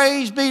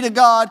 praise be to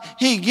God,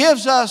 He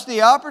gives us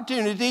the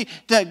opportunity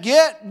to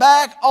get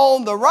back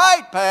on the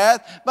right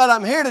path. But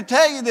I'm here to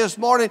tell you this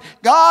morning,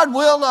 God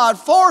will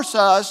not force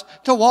us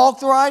to walk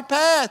the right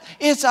path.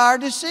 It's our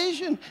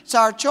decision. It's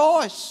our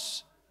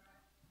choice.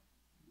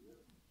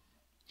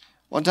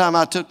 One time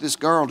I took this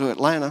girl to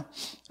Atlanta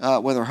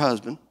with her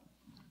husband,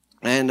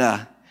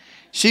 and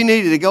she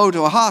needed to go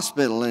to a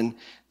hospital, and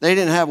they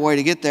didn't have a way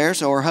to get there,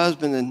 so her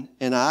husband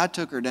and I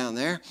took her down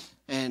there,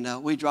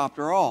 and we dropped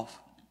her off.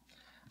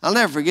 I'll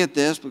never forget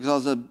this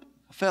because I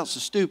felt so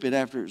stupid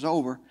after it was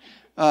over.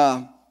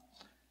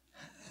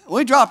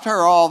 We dropped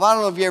her off. I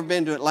don't know if you've ever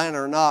been to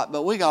Atlanta or not,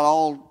 but we got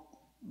all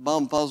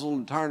bumfuzzled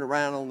and turned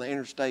around on the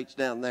interstates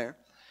down there.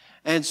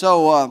 And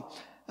so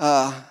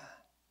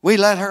we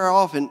let her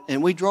off,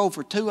 and we drove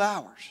for 2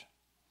 hours.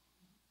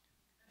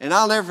 And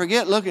I'll never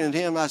forget looking at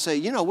him. I said,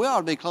 you know, we ought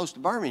to be close to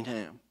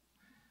Birmingham.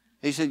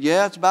 He said,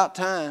 yeah, it's about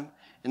time.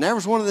 And there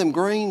was one of them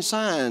green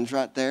signs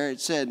right there. It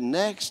said,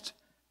 next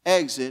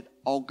exit,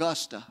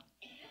 Augusta.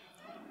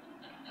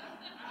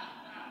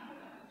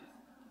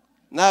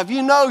 Now, if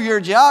you know your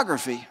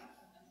geography,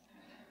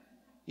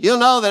 you'll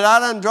know that I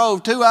done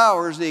drove 2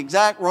 hours the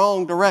exact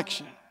wrong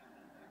direction.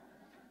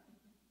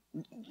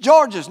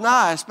 Georgia's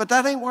nice, but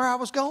that ain't where I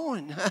was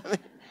going.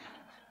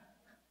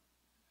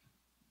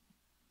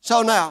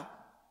 So now,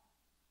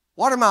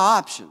 what are my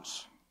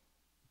options?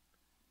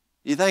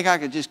 You think I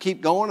could just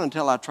keep going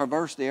until I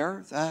traverse the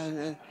earth?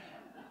 That's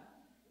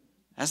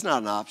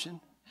not an option.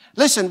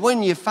 Listen,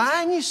 when you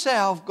find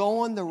yourself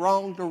going the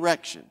wrong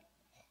direction,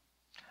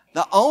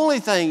 the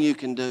only thing you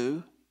can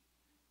do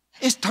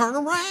is turn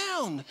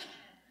around.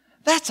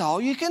 That's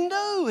all you can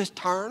do is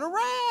turn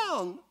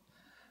around.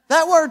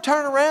 That word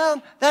turn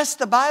around, that's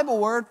the Bible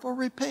word for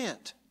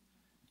repent.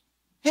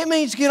 It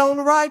means get on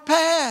the right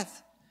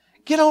path.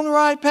 Get on the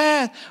right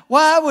path.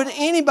 Why would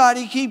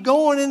anybody keep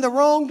going in the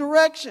wrong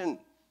direction?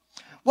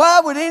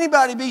 Why would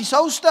anybody be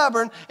so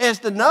stubborn as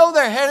to know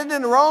they're headed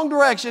in the wrong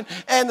direction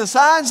and the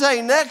sign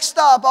saying next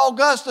stop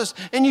Augustus,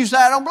 and you say,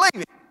 I don't believe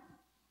it.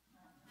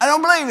 I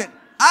don't believe it.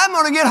 I'm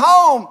going to get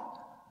home.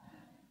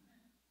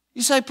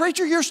 You say,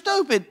 preacher, you're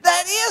stupid.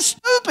 That is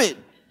stupid.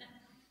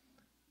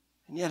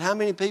 And yet how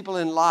many people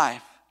in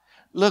life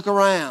look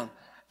around?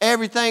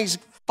 Everything's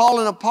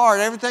falling apart.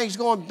 Everything's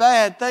going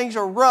bad. Things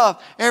are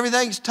rough.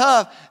 Everything's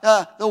tough.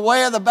 The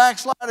way of the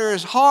backslider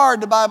is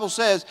hard, the Bible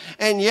says.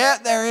 And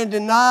yet they're in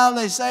denial and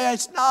they say,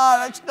 it's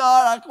not.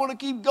 I want to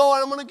keep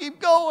going. I'm going to keep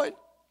going.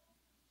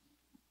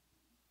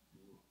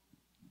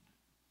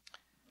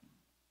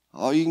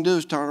 All you can do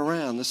is turn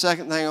around. The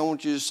second thing I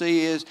want you to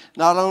see is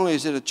not only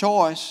is it a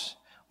choice,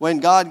 when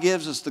God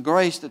gives us the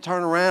grace to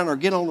turn around or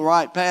get on the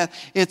right path,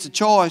 it's a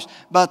choice,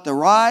 but the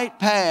right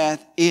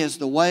path is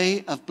the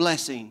way of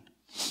blessing.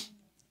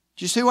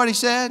 Do you see what he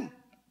said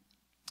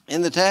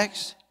in the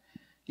text?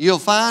 You'll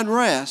find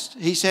rest.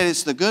 He said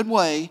it's the good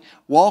way.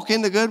 Walk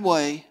in the good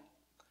way,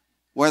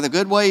 where the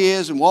good way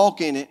is, and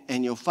walk in it,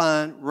 and you'll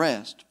find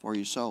rest for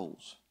your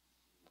souls.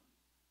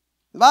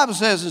 The Bible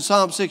says in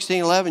Psalm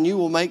 16:11, you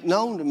will make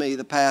known to me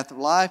the path of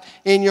life.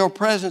 In your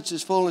presence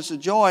is fullness of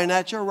joy, and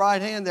at your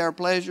right hand there are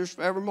pleasures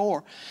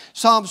forevermore.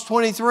 Psalms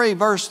 23,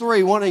 verse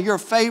 3, one of your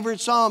favorite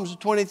Psalms, the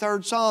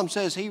 23rd Psalm,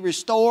 says, He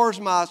restores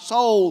my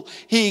soul.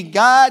 He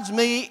guides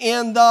me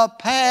in the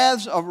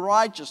paths of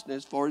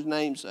righteousness for His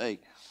name's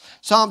sake.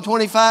 Psalm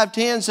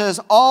 25:10 says,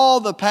 all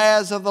the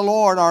paths of the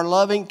Lord are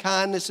loving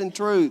kindness and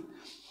truth.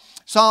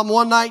 Psalm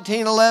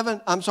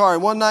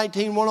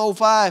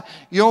 119:105,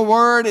 your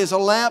word is a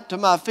lamp to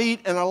my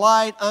feet and a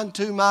light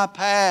unto my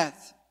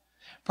path.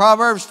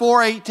 Proverbs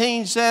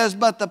 4:18 says,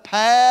 but the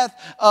path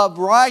of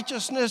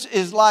righteousness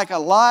is like a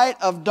light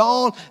of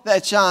dawn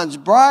that shines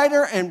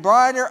brighter and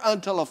brighter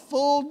until a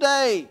full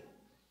day.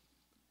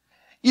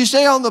 You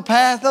see, on the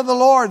path of the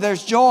Lord,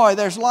 there's joy,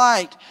 there's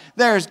light,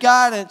 there's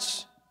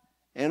guidance,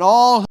 and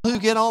all who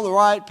get on the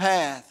right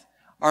path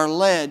are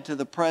led to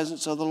the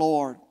presence of the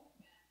Lord.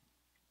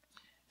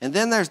 And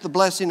then there's the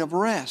blessing of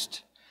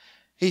rest.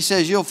 He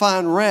says you'll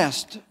find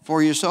rest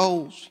for your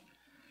souls.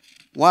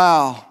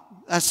 Wow,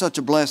 that's such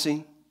a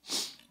blessing.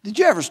 Did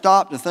you ever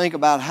stop to think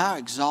about how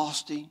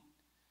exhausting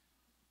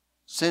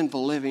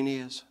sinful living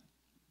is?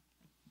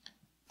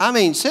 I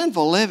mean,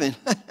 sinful living.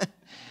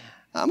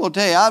 I'm going to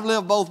tell you, I've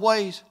lived both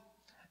ways.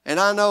 And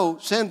I know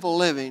sinful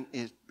living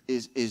is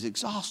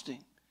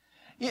exhausting.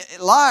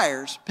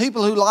 Liars,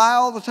 people who lie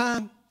all the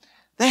time,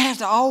 they have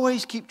to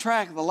always keep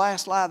track of the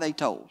last lie they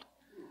told.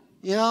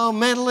 You know,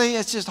 mentally,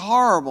 it's just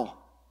horrible.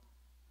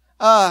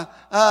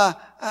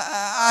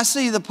 I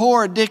see the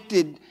poor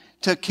addicted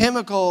to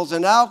chemicals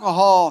and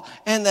alcohol,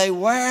 and they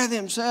wear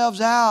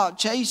themselves out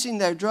chasing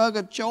their drug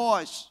of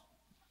choice.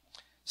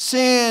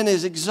 Sin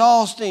is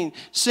exhausting.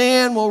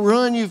 Sin will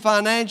ruin you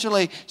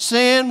financially.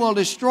 Sin will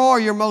destroy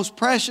your most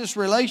precious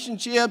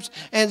relationships,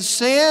 and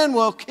sin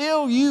will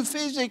kill you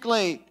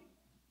physically.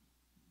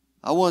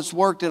 I once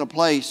worked in a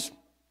place.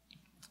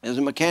 It was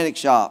a mechanic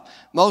shop.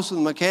 Most of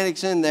the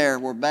mechanics in there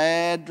were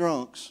bad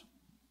drunks.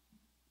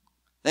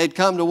 They'd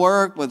come to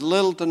work with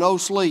little to no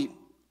sleep,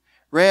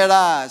 red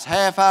eyes,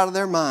 half out of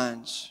their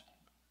minds.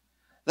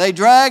 They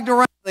dragged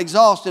around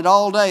exhausted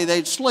all day.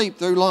 They'd sleep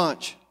through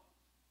lunch.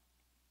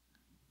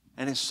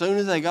 And as soon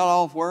as they got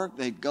off work,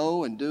 they'd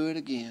go and do it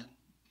again.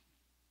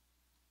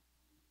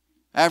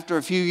 After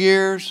a few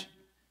years,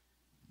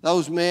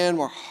 those men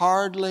were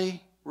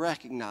hardly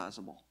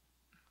recognizable.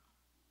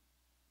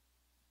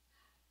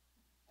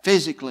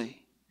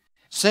 Physically,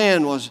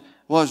 sin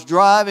was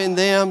driving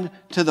them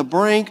to the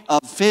brink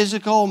of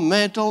physical,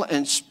 mental,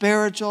 and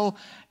spiritual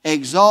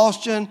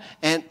exhaustion,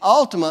 and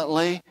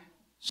ultimately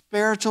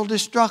spiritual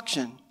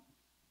destruction.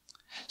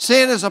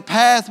 Sin is a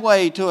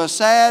pathway to a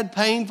sad,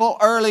 painful,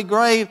 early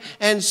grave,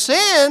 and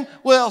sin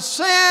will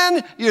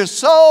send your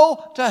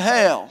soul to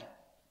hell.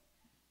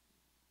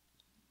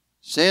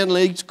 Sin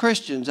leads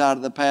Christians out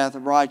of the path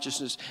of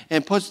righteousness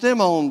and puts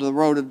them on the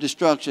road of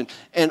destruction.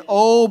 And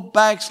old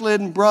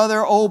backslidden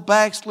brother, old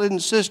backslidden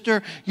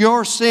sister,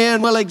 your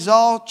sin will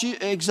exhaust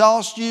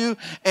you,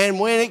 and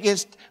when it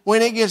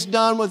gets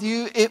done with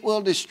you, it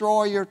will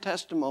destroy your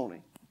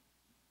testimony.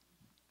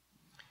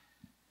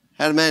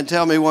 I had a man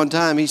tell me one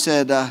time, he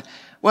said,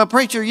 well,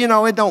 preacher, you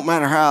know, it don't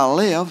matter how I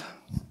live,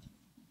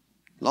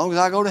 as long as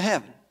I go to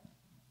heaven.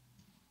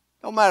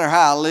 Don't matter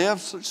how I live,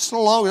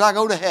 so long as I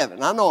go to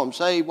heaven. I know I'm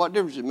saved. What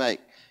difference does it make?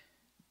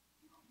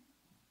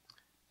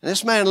 And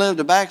this man lived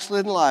a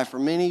backslidden life for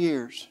many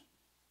years.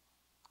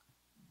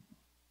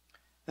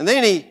 And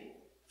then he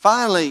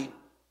finally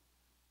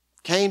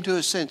came to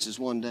his senses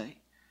one day.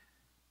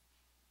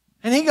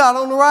 And he got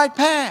on the right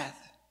path.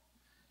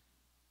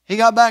 He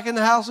got back in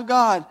the house of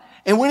God.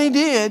 And when he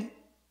did,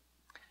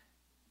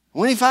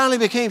 when he finally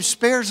became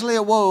spiritually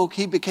awoke,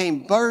 he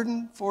became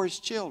burdened for his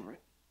children.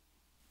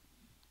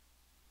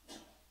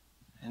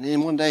 And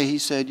then one day he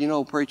said, you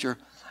know, preacher,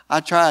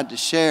 I tried to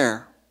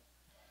share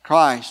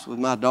Christ with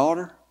my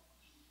daughter.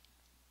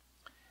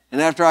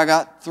 And after I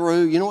got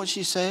through, you know what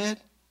she said?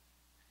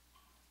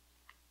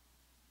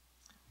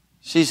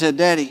 She said,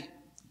 Daddy,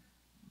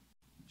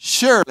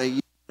 surely you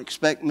don't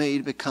expect me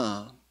to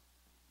become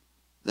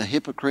the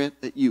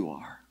hypocrite that you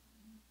are.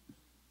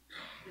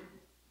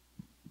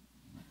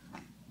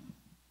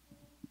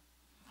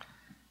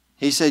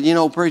 He said, you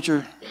know,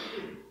 preacher,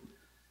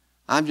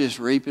 I'm just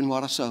reaping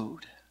what I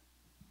sowed.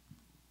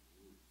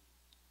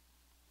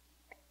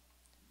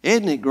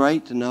 Isn't it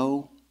great to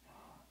know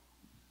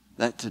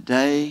that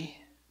today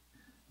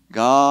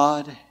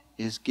God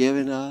is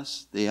giving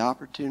us the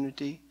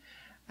opportunity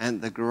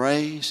and the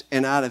grace,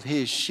 and out of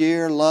His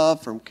sheer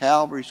love from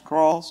Calvary's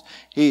cross,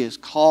 He is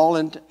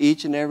calling to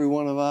each and every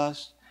one of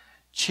us,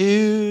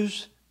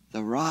 choose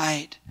the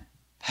right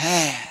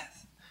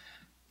path.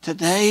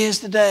 Today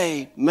is the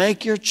day.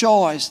 Make your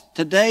choice.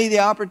 Today the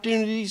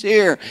opportunity is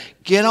here.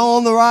 Get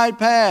on the right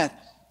path.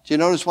 Did you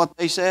notice what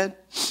they said?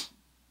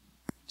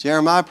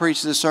 Jeremiah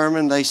preached this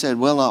sermon. They said,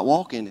 we'll not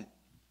walk in it.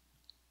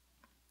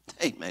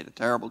 They made a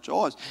terrible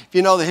choice. If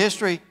you know the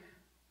history,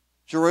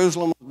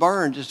 Jerusalem was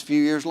burned just a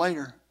few years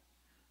later.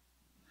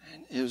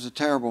 And it was a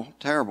terrible,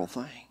 terrible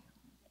thing.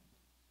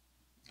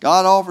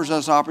 God offers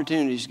us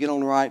opportunities to get on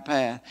the right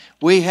path.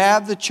 We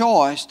have the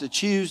choice to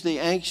choose the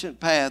ancient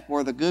path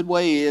where the good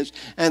way is,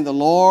 and the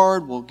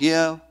Lord will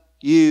give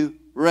you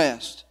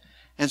rest.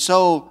 And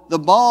so the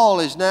ball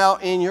is now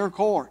in your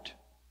court.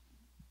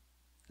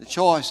 The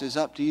choice is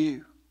up to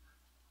you.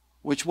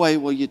 Which way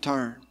will you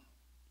turn?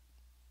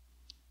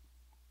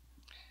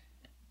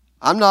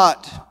 I'm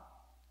not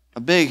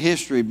a big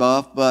history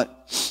buff,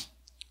 but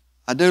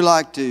I do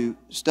like to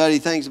study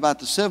things about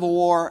the Civil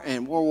War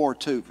and World War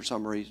II for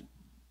some reason.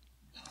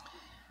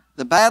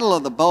 The Battle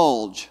of the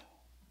Bulge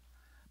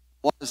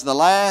was the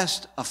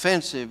last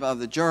offensive of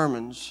the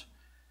Germans,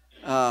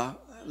 the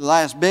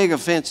last big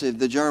offensive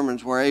the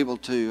Germans were able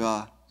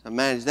to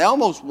manage. They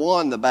almost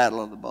won the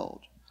Battle of the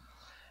Bulge.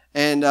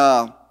 And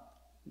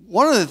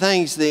one of the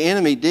things the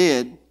enemy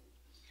did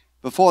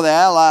before the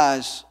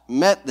Allies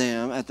met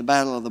them at the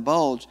Battle of the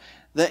Bulge,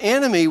 the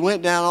enemy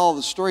went down all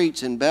the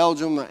streets in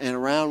Belgium and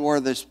around where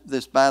this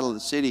battle of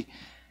the city,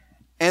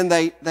 and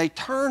they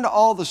turned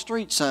all the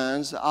street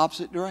signs the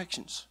opposite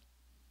directions.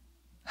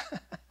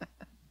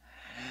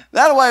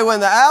 That way,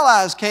 when the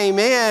Allies came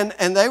in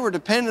and they were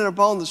dependent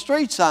upon the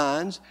street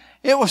signs,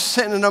 it was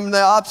sending them in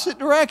the opposite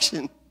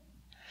direction.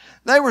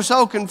 They were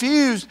so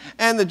confused,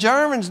 and the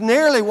Germans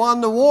nearly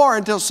won the war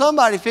until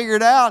somebody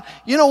figured out,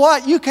 you know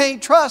what, you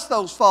can't trust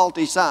those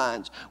faulty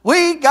signs.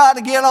 We got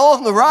to get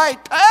on the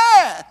right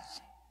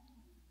path.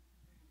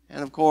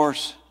 And of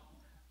course,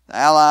 the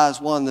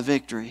Allies won the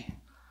victory.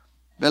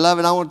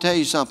 Beloved, I want to tell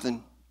you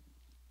something.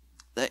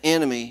 The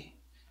enemy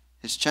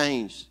has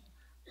changed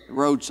the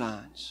road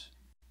signs.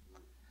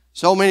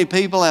 So many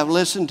people have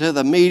listened to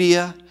the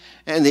media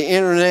and the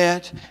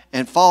internet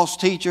and false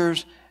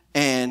teachers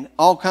and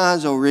all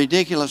kinds of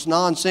ridiculous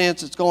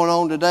nonsense that's going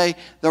on today.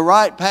 The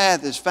right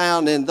path is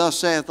found in Thus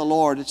saith the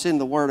Lord. It's in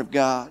the Word of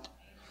God.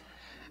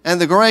 And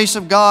the grace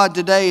of God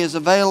today is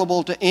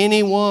available to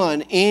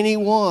anyone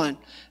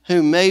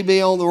who may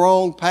be on the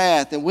wrong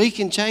path. And we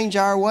can change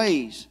our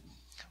ways.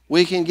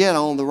 We can get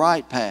on the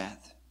right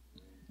path.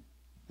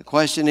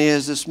 Question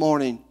is this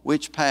morning,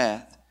 which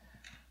path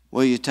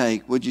will you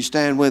take? Would you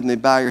stand with me,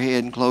 bow your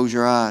head, and close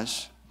your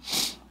eyes?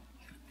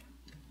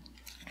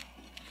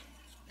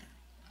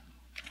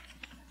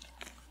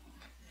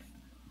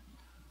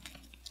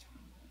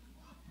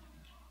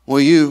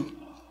 Will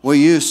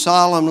you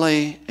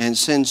solemnly and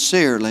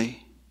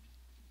sincerely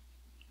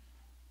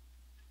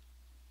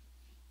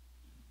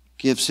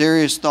give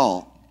serious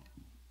thought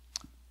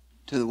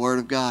to the Word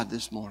of God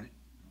this morning?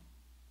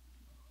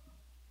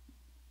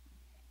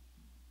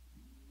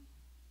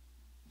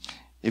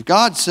 If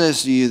God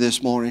says to you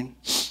this morning,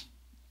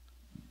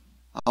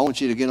 I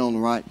want you to get on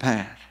the right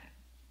path,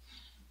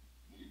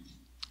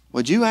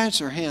 would you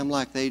answer Him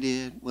like they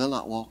did? We'll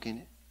not walk in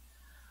it.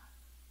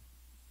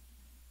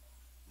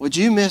 Would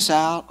you miss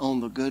out on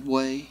the good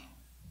way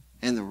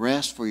and the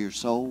rest for your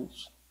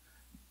souls?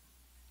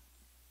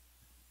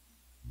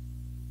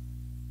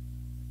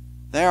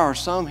 There are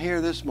some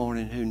here this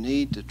morning who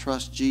need to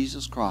trust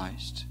Jesus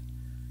Christ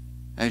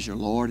as your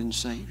Lord and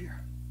Savior.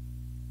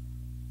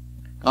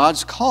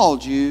 God's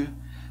called you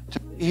to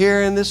be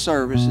here in this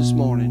service this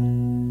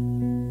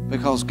morning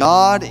because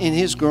God in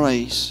His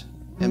grace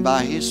and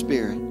by His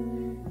Spirit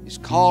is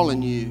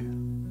calling you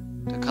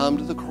to come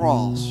to the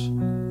cross.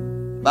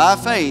 By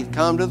faith,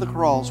 come to the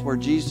cross where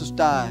Jesus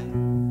died.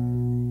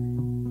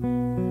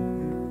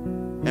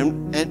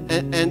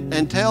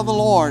 And tell the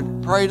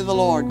Lord, pray to the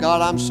Lord,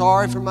 God, I'm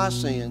sorry for my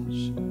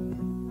sins.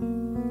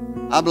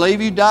 I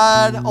believe You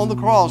died on the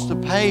cross to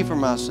pay for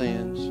my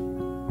sins.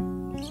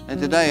 And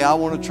today I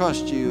want to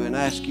trust You and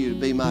ask You to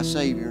be my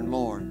Savior and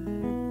Lord.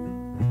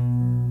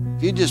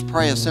 If you just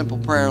pray a simple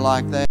prayer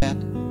like that,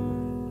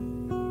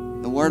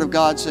 the Word of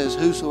God says,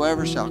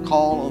 whosoever shall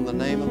call on the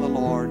name of the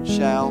Lord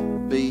shall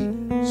be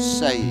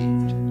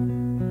saved.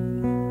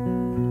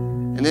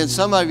 And then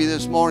some of you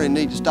this morning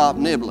need to stop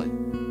nibbling.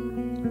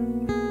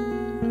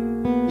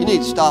 You need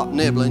to stop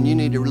nibbling. You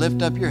need to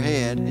lift up your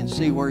head and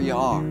see where you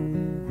are.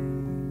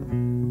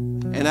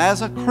 And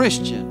as a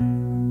Christian,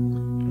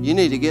 you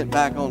need to get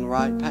back on the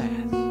right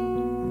path.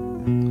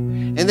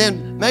 And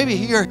then maybe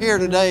you're here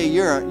today,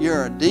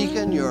 you're a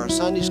deacon, you're a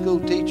Sunday school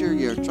teacher,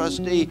 you're a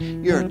trustee,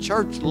 you're a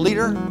church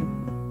leader.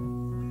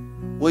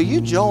 Will you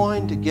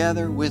join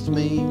together with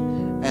me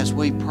as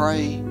we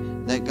pray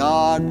that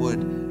God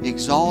would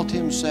exalt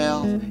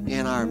Himself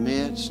in our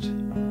midst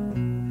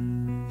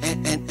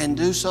and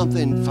do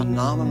something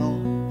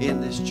phenomenal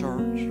in this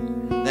church?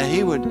 That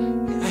He would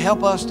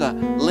help us to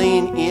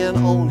lean in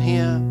on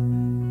Him.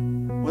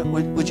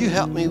 Would you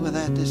help me with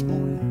that this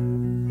morning?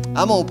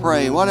 I'm going to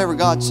pray. Whatever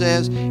God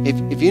says,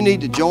 if you need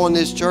to join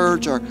this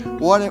church or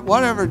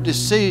whatever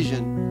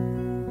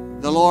decision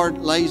the Lord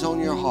lays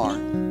on your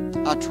heart,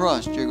 I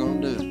trust you're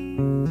going to do it.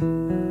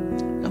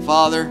 Now,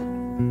 Father,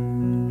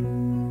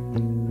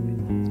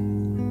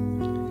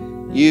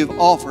 You've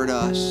offered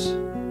us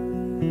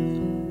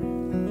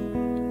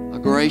a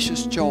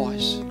gracious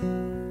choice.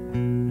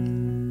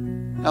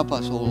 Help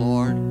us, O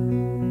Lord,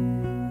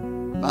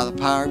 by the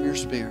power of Your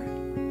Spirit,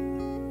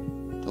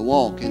 to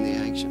walk in the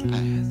ancient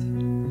path.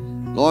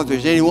 Lord, if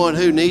there's anyone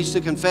who needs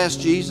to confess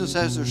Jesus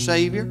as their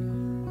Savior,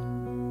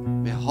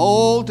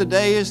 behold,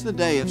 today is the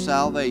day of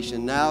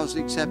salvation. Now is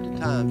the accepted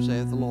time,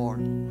 saith the Lord.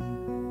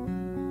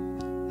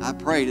 I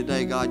pray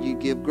today, God, You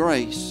give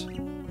grace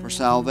for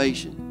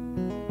salvation.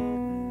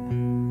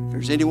 If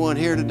there's anyone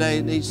here today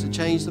that needs to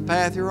change the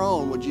path you're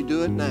on, would You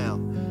do it now?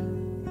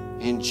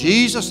 In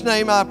Jesus'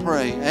 name I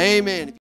pray. Amen.